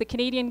guidelines. The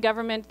Canadian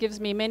government gives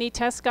me many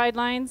test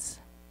guidelines.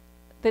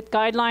 The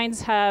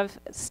guidelines have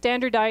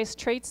standardized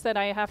traits that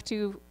I have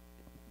to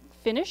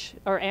finish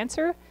or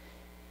answer.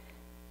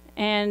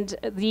 And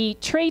the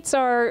traits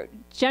are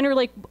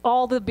generally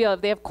all the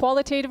above. They have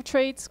qualitative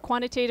traits,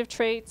 quantitative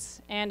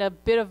traits, and a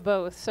bit of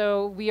both.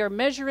 So we are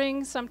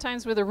measuring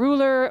sometimes with a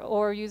ruler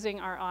or using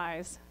our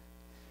eyes.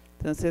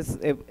 Entonces,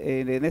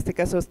 en este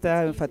caso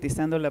está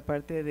enfatizando la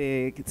parte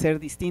de ser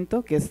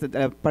distinto, que es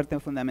la parte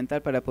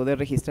fundamental para poder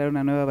registrar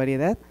una nueva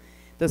variedad.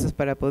 Entonces,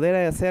 para poder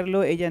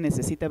hacerlo, ella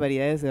necesita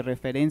variedades de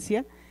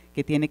referencia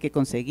que tiene que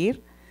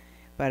conseguir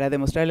para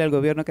demostrarle al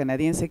gobierno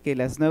canadiense que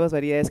las nuevas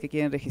variedades que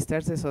quieren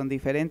registrarse son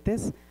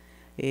diferentes.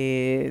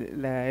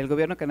 El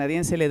gobierno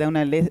canadiense le da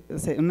una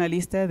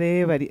lista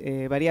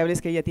de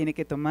variables que ella tiene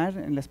que tomar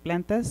en las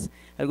plantas.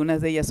 Algunas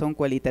de ellas son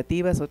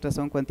cualitativas, otras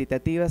son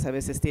cuantitativas, a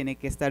veces tiene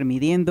que estar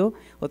midiendo,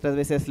 otras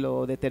veces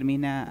lo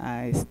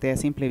determina a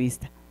simple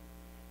vista.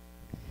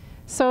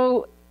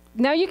 So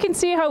now you can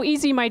see how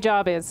easy my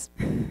job is.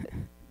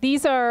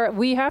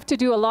 We have to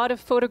do a lot of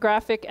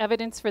photographic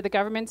evidence for the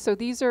government, so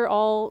these are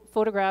all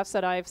photographs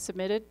that I've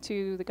submitted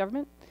to the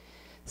government.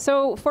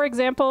 So, for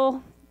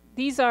example,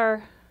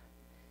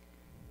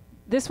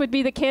 this would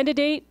be the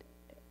candidate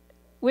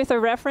with a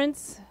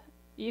reference.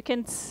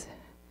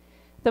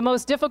 The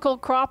most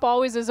difficult crop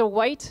always is a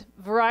white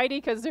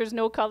variety because there's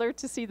no color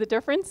to see the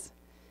difference.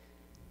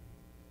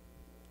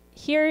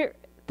 Here,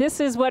 this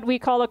is what we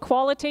call a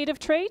qualitative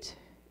trait,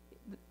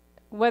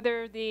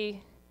 whether the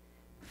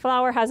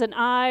flower has an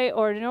eye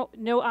or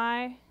no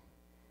eye,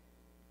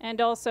 and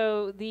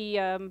also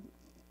the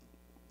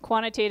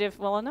quantitative,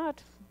 well,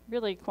 not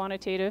really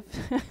quantitative.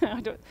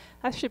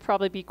 I should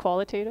probably be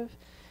qualitative.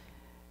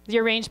 The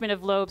arrangement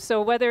of lobes.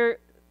 So whether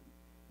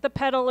the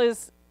petal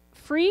is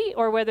free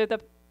or whether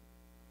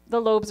the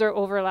lobes are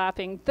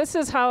overlapping. This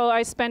is how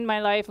I spend my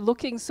life,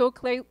 looking so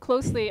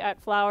closely at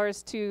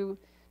flowers to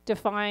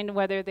define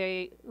whether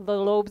the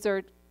lobes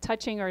are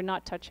touching or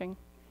not touching.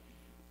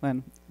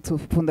 Bueno,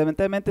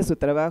 fundamentalmente su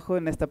trabajo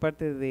en esta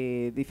parte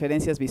de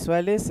diferencias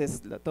visuales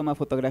es toma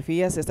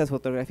fotografías. Estas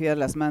fotografías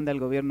las manda el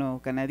gobierno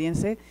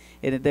canadiense.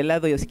 Del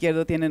lado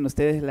izquierdo tienen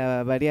ustedes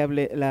la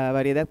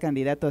variedad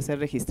candidato a ser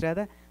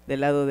registrada. Del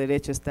lado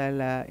derecho está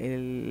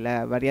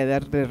la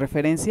variedad de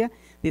referencia.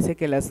 Dice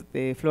que las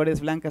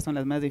flores blancas son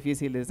las más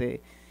difíciles de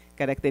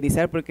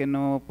caracterizar porque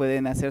no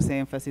pueden hacerse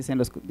énfasis en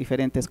los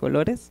diferentes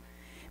colores.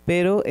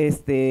 Pero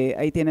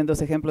ahí tienen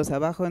dos ejemplos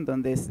abajo en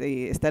donde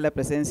está la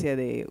presencia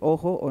de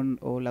ojo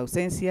o la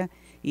ausencia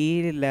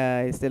y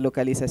la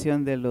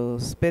localización de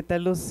los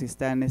pétalos, si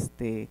están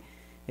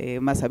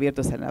más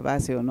abiertos a la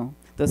base o no.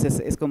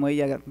 Entonces es como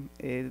ella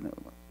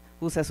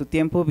usa su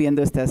tiempo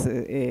viendo estas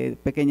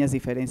pequeñas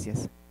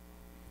diferencias.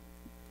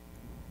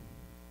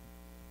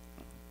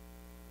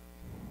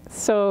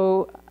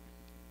 So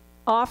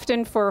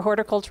often for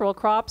horticultural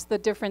crops, the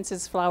difference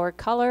is flower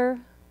color.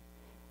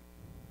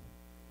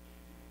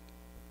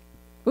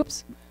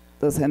 Oops.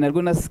 Entonces, en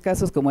algunos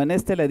casos, como en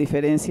la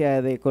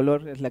diferencia de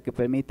color es la que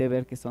permite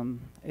ver que es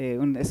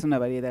una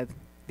variedad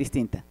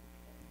distinta.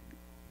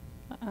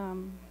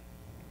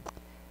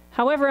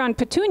 However, on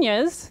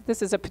petunias,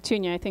 this is a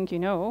petunia, I think you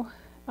know.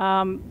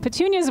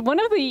 Petunias, one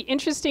of the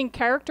interesting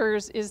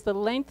characters is the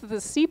length of the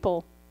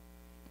sepal.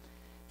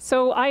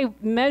 So I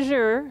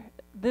measure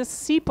this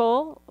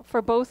sepal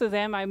for both of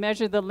them. I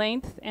measure the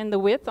length and the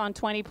width on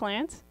 20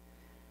 plants.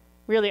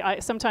 Really,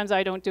 sometimes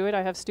I don't do it.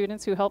 I have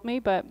students who help me,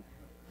 but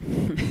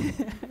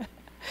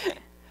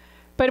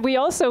but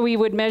we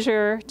would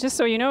measure, just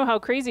so you know how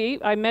crazy,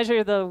 I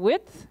measure the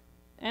width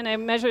and I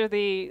measure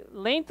the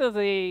length of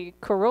the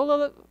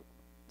corolla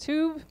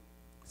tube.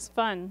 It's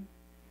fun.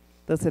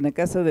 Entonces, en el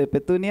caso de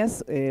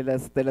petunias,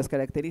 de las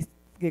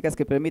características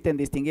que permiten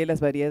distinguir las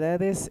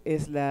variedades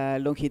es la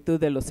longitud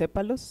de los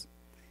sépalos,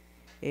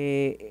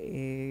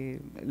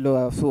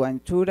 su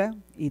anchura,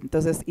 y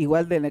entonces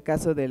igual en el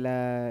caso de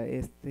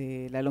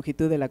la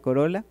longitud de la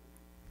corola.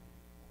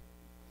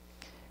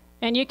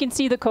 And you can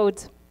see the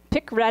codes.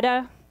 Pick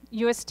Retta,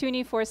 US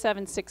Toonie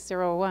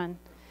 47601.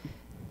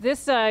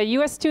 This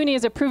US Toonie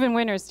is a proven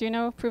winners. Do you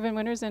know proven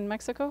winners in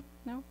Mexico?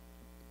 No?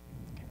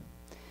 Okay.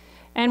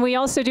 And we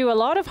also do a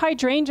lot of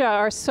hydrangea,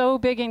 are so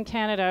big in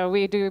Canada.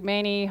 We do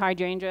many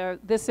hydrangea.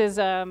 This is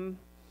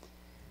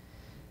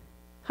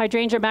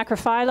hydrangea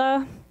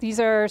macrophylla. These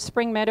are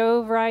spring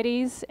meadow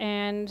varieties.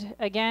 And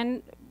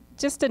again,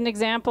 just an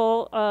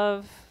example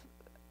of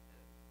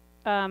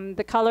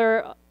the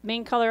color,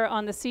 main color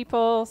on the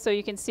sepal. So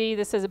you can see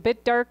this is a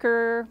bit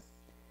darker.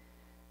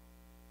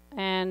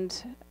 And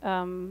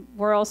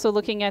we're also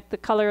looking at the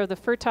color of the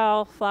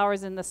fertile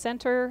flowers in the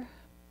center.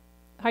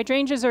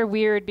 Hydrangeas are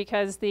weird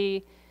because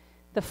the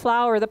The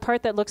flower, the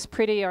part that looks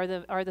pretty, are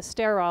the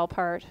sterile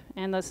part,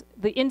 and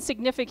the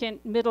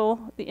insignificant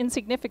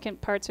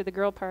parts are the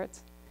girl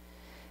parts.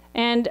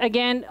 And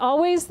again,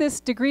 always this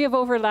degree of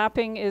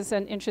overlapping is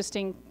an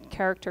interesting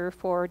character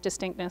for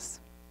distinctness.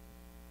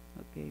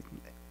 Okay.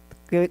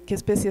 ¿Qué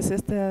especie es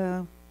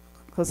esta,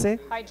 José?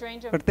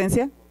 Hydrangea.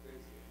 ¿Hortensia?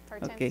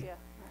 Hortensia. Okay.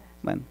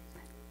 Bueno,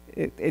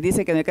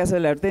 dice que en el caso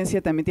de la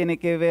hortensia también tiene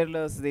que ver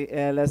las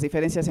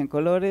diferencias en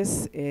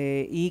colores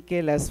y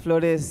que las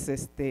flores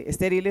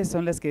estériles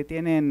son las que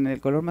tienen el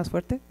color más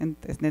fuerte.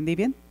 ¿Entendí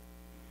bien?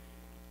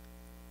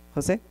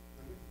 ¿José?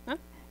 ¿Ah?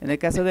 En el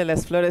caso de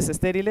las flores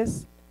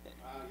estériles.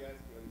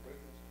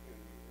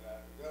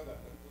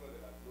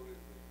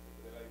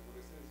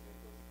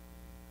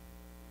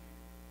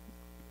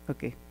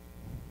 Okay.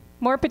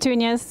 More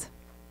petunias.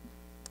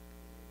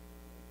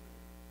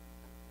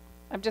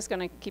 I'm just going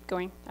to keep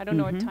going. I don't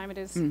know what time it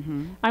is.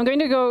 I'm going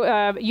to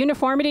go,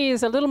 uniformity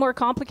is a little more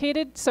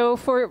complicated. So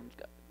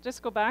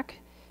just go back.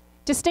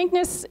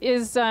 Distinctness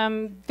is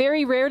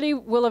very rarely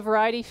will a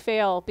variety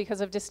fail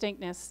because of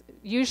distinctness.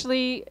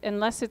 Usually,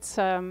 unless it's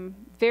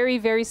very,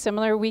 very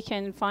similar, we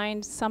can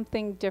find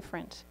something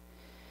different.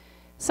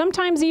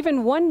 Sometimes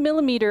even 1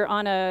 millimeter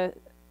on a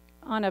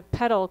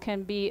petal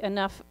can be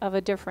enough of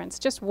a difference,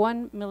 just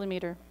 1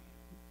 millimeter.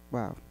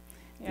 Wow.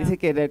 Yeah. Dice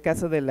que en el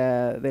caso de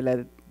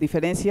la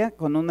diferencia,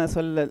 con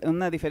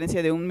una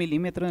diferencia de 1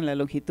 milímetro en la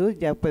longitud,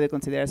 ya puede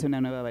considerarse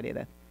una nueva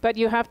variedad. But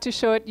you have to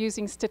show it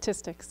using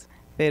statistics.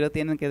 Pero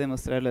tienen que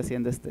demostrarlo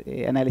haciendo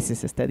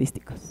análisis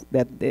estadísticos,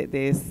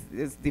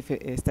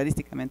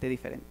 estadísticamente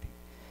diferente.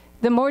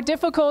 The more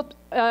difficult,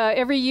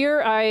 every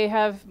year I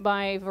have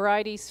my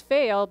varieties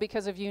fail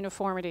because of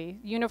uniformity.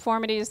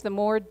 Uniformity is the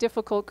more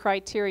difficult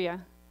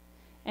criteria.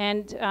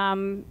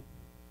 And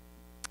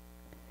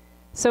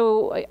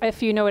so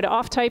if you know what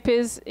off-type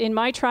is, in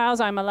my trials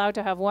I'm allowed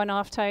to have 1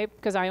 off-type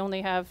because I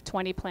only have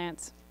 20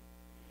 plants.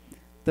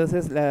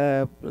 Entonces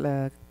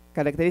la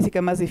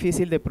característica más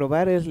difícil de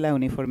probar es la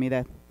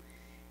uniformidad.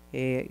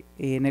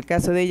 En el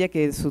caso de ella,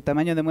 que su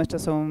tamaño de muestra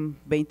son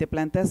 20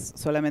 plantas,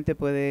 solamente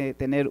puede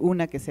tener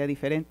una que sea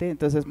diferente,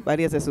 entonces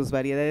varias de sus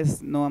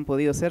variedades no han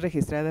podido ser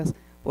registradas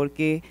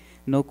porque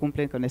no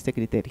cumplen con este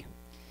criterio.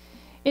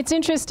 It's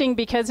interesting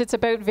because it's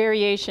about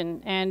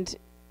variation, and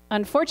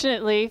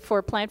unfortunately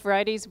for plant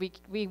varieties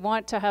we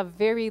want to have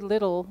very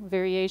little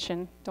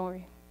variation, don't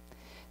worry.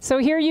 So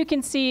here you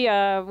can see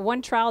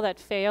one trial that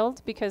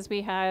failed because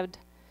we had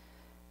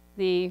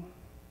the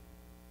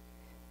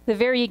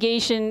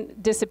variegation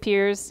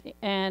disappears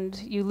and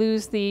you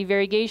lose the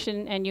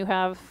variegation and you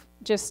have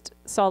just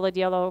solid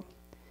yellow.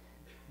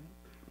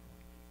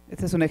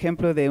 Este es un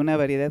ejemplo de una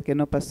variedad que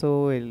no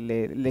pasó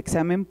el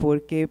examen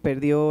porque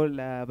perdió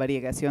la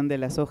variegación de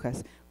las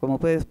hojas. Como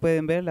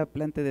pueden ver, la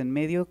planta de en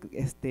medio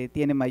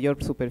tiene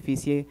mayor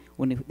superficie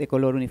de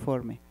color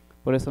uniforme,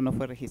 por eso no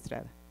fue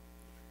registrada.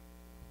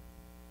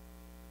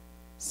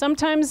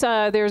 Sometimes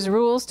there's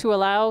rules to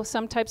allow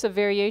some types of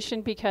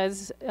variation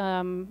because,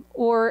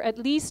 or at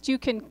least you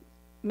can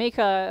make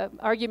an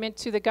argument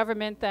to the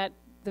government that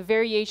the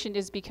variation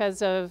is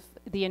because of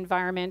the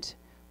environment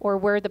or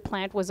where the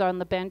plant was on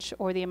the bench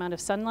or the amount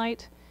of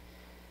sunlight.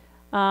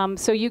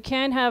 So you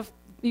can have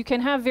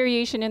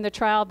variation in the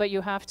trial, but you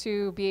have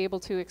to be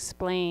able to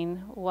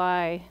explain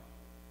why.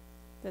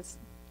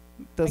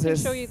 I can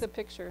show you the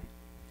picture.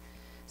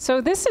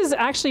 So this is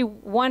actually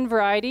one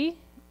variety.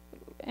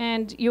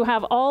 And you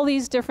have all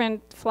these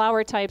different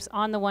flower types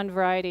on the one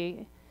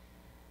variety.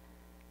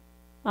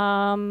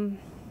 And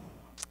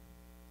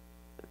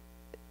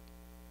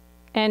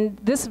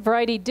this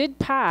variety did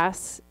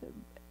pass,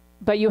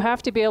 but you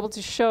have to be able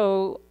to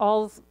show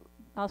all,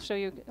 I'll show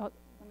you, let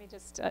me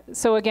just,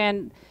 so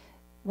again,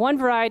 one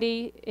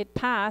variety, it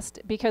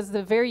passed because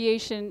the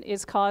variation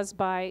is caused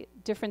by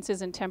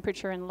differences in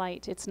temperature and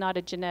light. It's not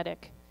a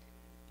genetic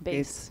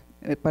base.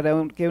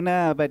 Para que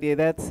una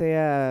variedad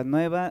sea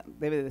nueva,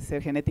 debe de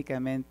ser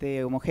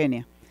genéticamente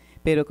homogénea.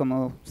 Pero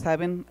como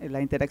saben,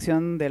 la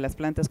interacción de las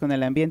plantas con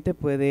el ambiente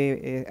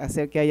puede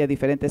hacer que haya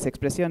diferentes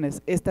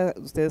expresiones.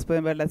 Ustedes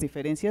pueden ver las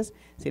diferencias,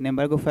 sin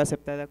embargo fue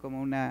aceptada como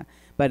una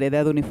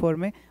variedad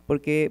uniforme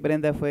porque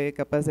Brenda fue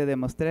capaz de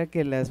demostrar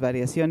que las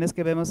variaciones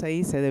que vemos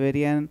ahí se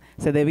debían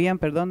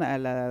a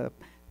las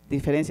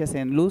diferencias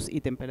en luz y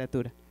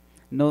temperatura,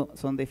 no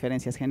son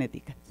diferencias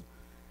genéticas.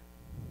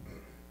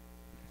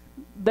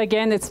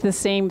 Again, it's the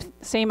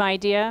same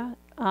idea,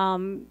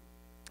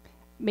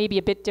 maybe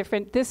a bit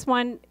different. This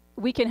one,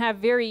 we can have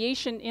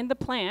variation in the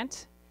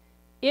plant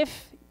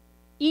if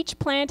each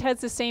plant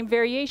has the same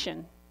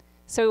variation.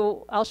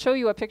 So I'll show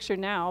you a picture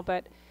now,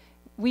 but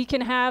we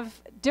can have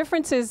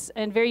differences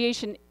and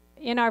variation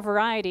in our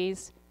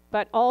varieties,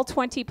 but all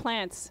 20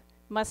 plants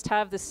must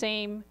have the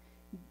same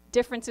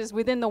differences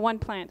within the one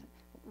plant.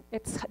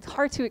 It's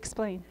hard to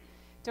explain.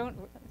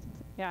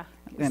 Yeah.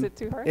 Is it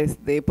too hard?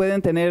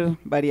 Pueden tener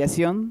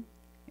variación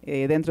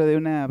dentro de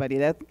una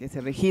variedad que se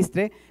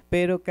registre,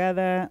 pero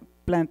cada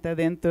planta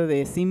dentro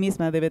de sí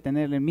misma debe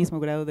tener el mismo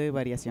grado de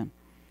variación.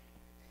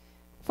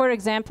 For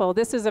example,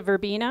 this is a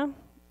verbena,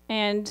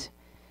 and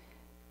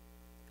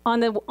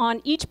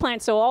on each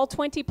plant, so all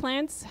 20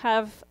 plants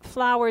have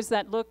flowers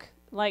that look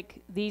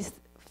like these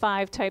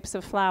 5 types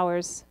of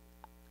flowers.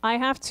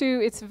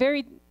 It's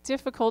very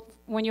difficult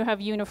when you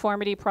have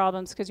uniformity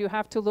problems because you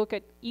have to look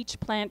at each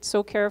plant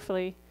so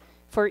carefully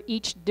for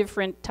each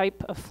different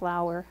type of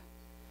flower.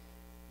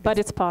 But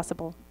it's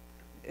possible.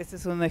 Este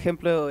es un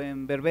ejemplo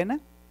en verbena,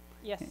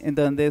 Yes. en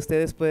donde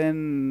ustedes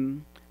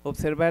pueden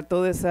observar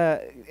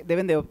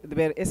deben de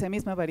ver esa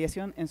misma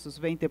variación en sus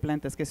 20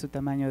 plantas, que es su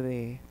tamaño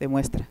de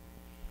muestra.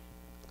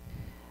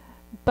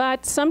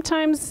 But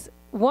sometimes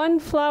one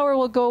flower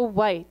will go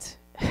white.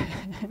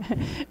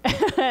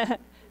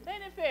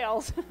 Then it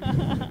fails.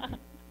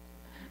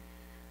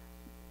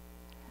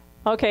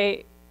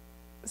 Okay,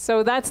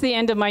 so that's the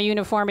end of my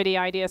uniformity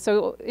idea.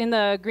 So in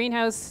the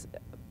greenhouse,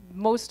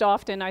 most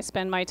often I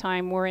spend my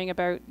time worrying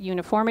about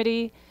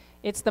uniformity.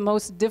 It's the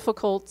most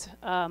difficult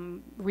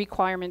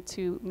requirement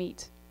to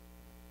meet.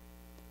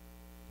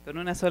 Con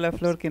una sola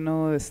flor que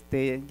no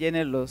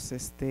llene los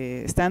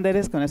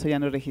estándares, con eso ya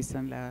no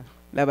registran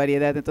la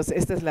variedad. Entonces,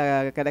 esta es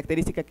la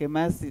característica que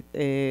más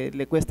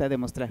le cuesta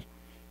demostrar.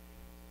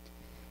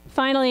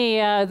 Finally,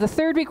 the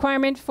third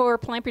requirement for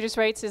plant breeders'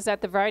 rights is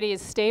that the variety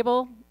is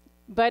stable.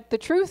 But the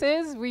truth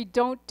is, we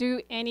don't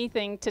do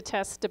anything to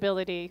test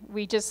stability.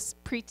 We just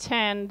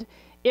pretend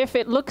if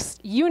it looks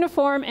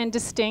uniform and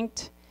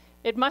distinct,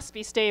 it must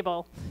be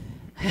stable.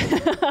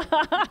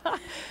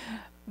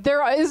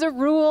 There is a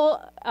rule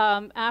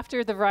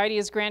after the variety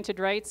is granted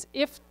rights.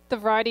 If the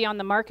variety on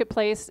the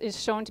marketplace is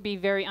shown to be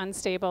very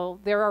unstable,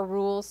 there are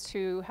rules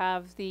to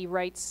have the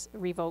rights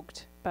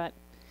revoked. But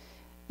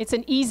this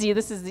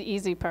is the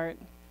easy part.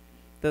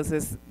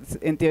 Entonces,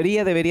 en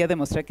teoría debería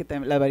demostrar que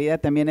la variedad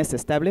también es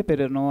estable,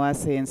 pero no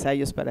hace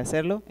ensayos para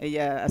hacerlo.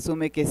 Ella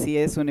asume que si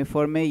es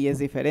uniforme y es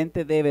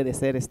diferente, debe de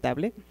ser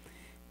estable,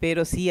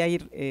 pero sí hay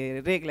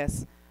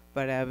reglas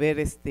para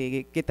ver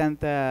qué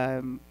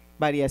tanta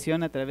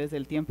variación a través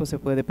del tiempo se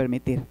puede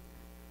permitir.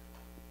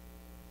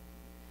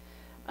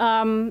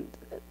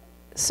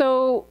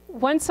 So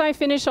once I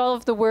finish all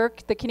of the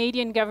work, the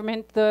Canadian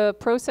government, the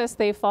process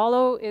they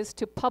follow is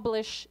to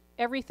publish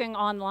everything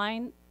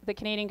online. The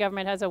Canadian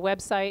government has a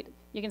website.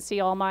 You can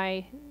see all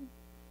my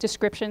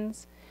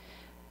descriptions.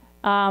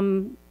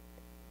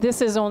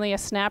 This is only a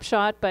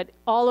snapshot, but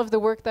all of the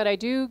work that I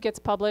do gets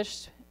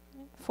published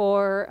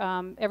for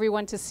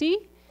everyone to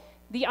see.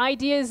 The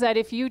idea is that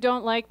if you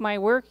don't like my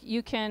work,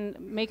 you can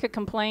make a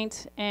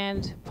complaint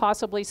and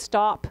possibly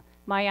stop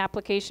my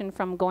application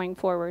from going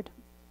forward.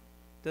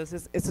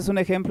 Entonces, este es un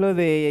ejemplo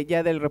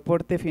ya del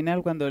reporte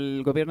final cuando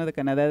el gobierno de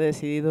Canadá ha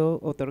decidido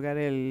otorgar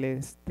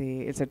el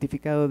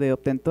certificado de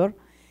obtentor.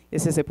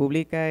 Ese se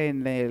publica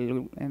en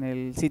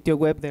el sitio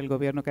web del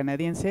gobierno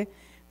canadiense,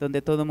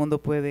 donde todo el mundo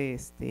puede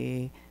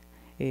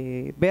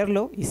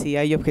verlo, y si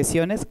hay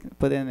objeciones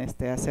pueden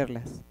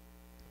hacerlas.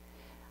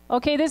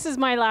 Okay, this is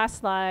my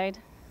last slide.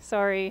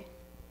 Sorry.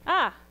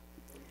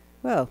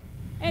 Well.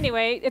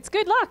 Anyway, it's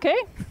good luck,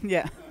 eh?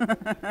 Yeah.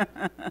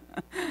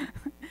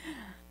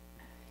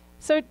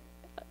 So,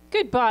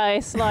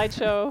 goodbye,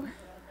 slideshow.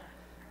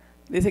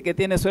 Dice que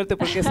tiene suerte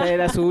porque esa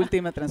era su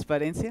última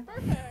transparencia.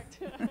 Perfect.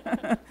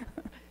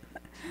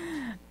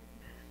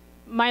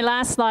 My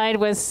last slide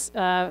was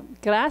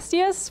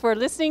gracias for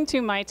listening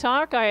to my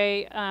talk.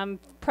 I am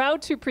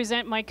proud to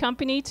present my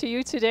company to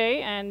you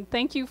today, and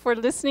thank you for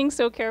listening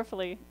so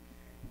carefully.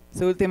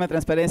 Su última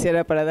transparencia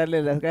era para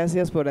darle las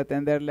gracias por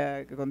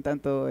atenderla con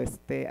tanto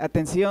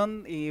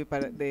atención y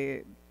para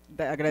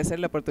agradecer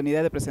la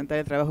oportunidad de presentar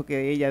el trabajo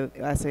que ella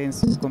hace en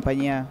su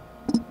compañía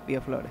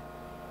Bioflora.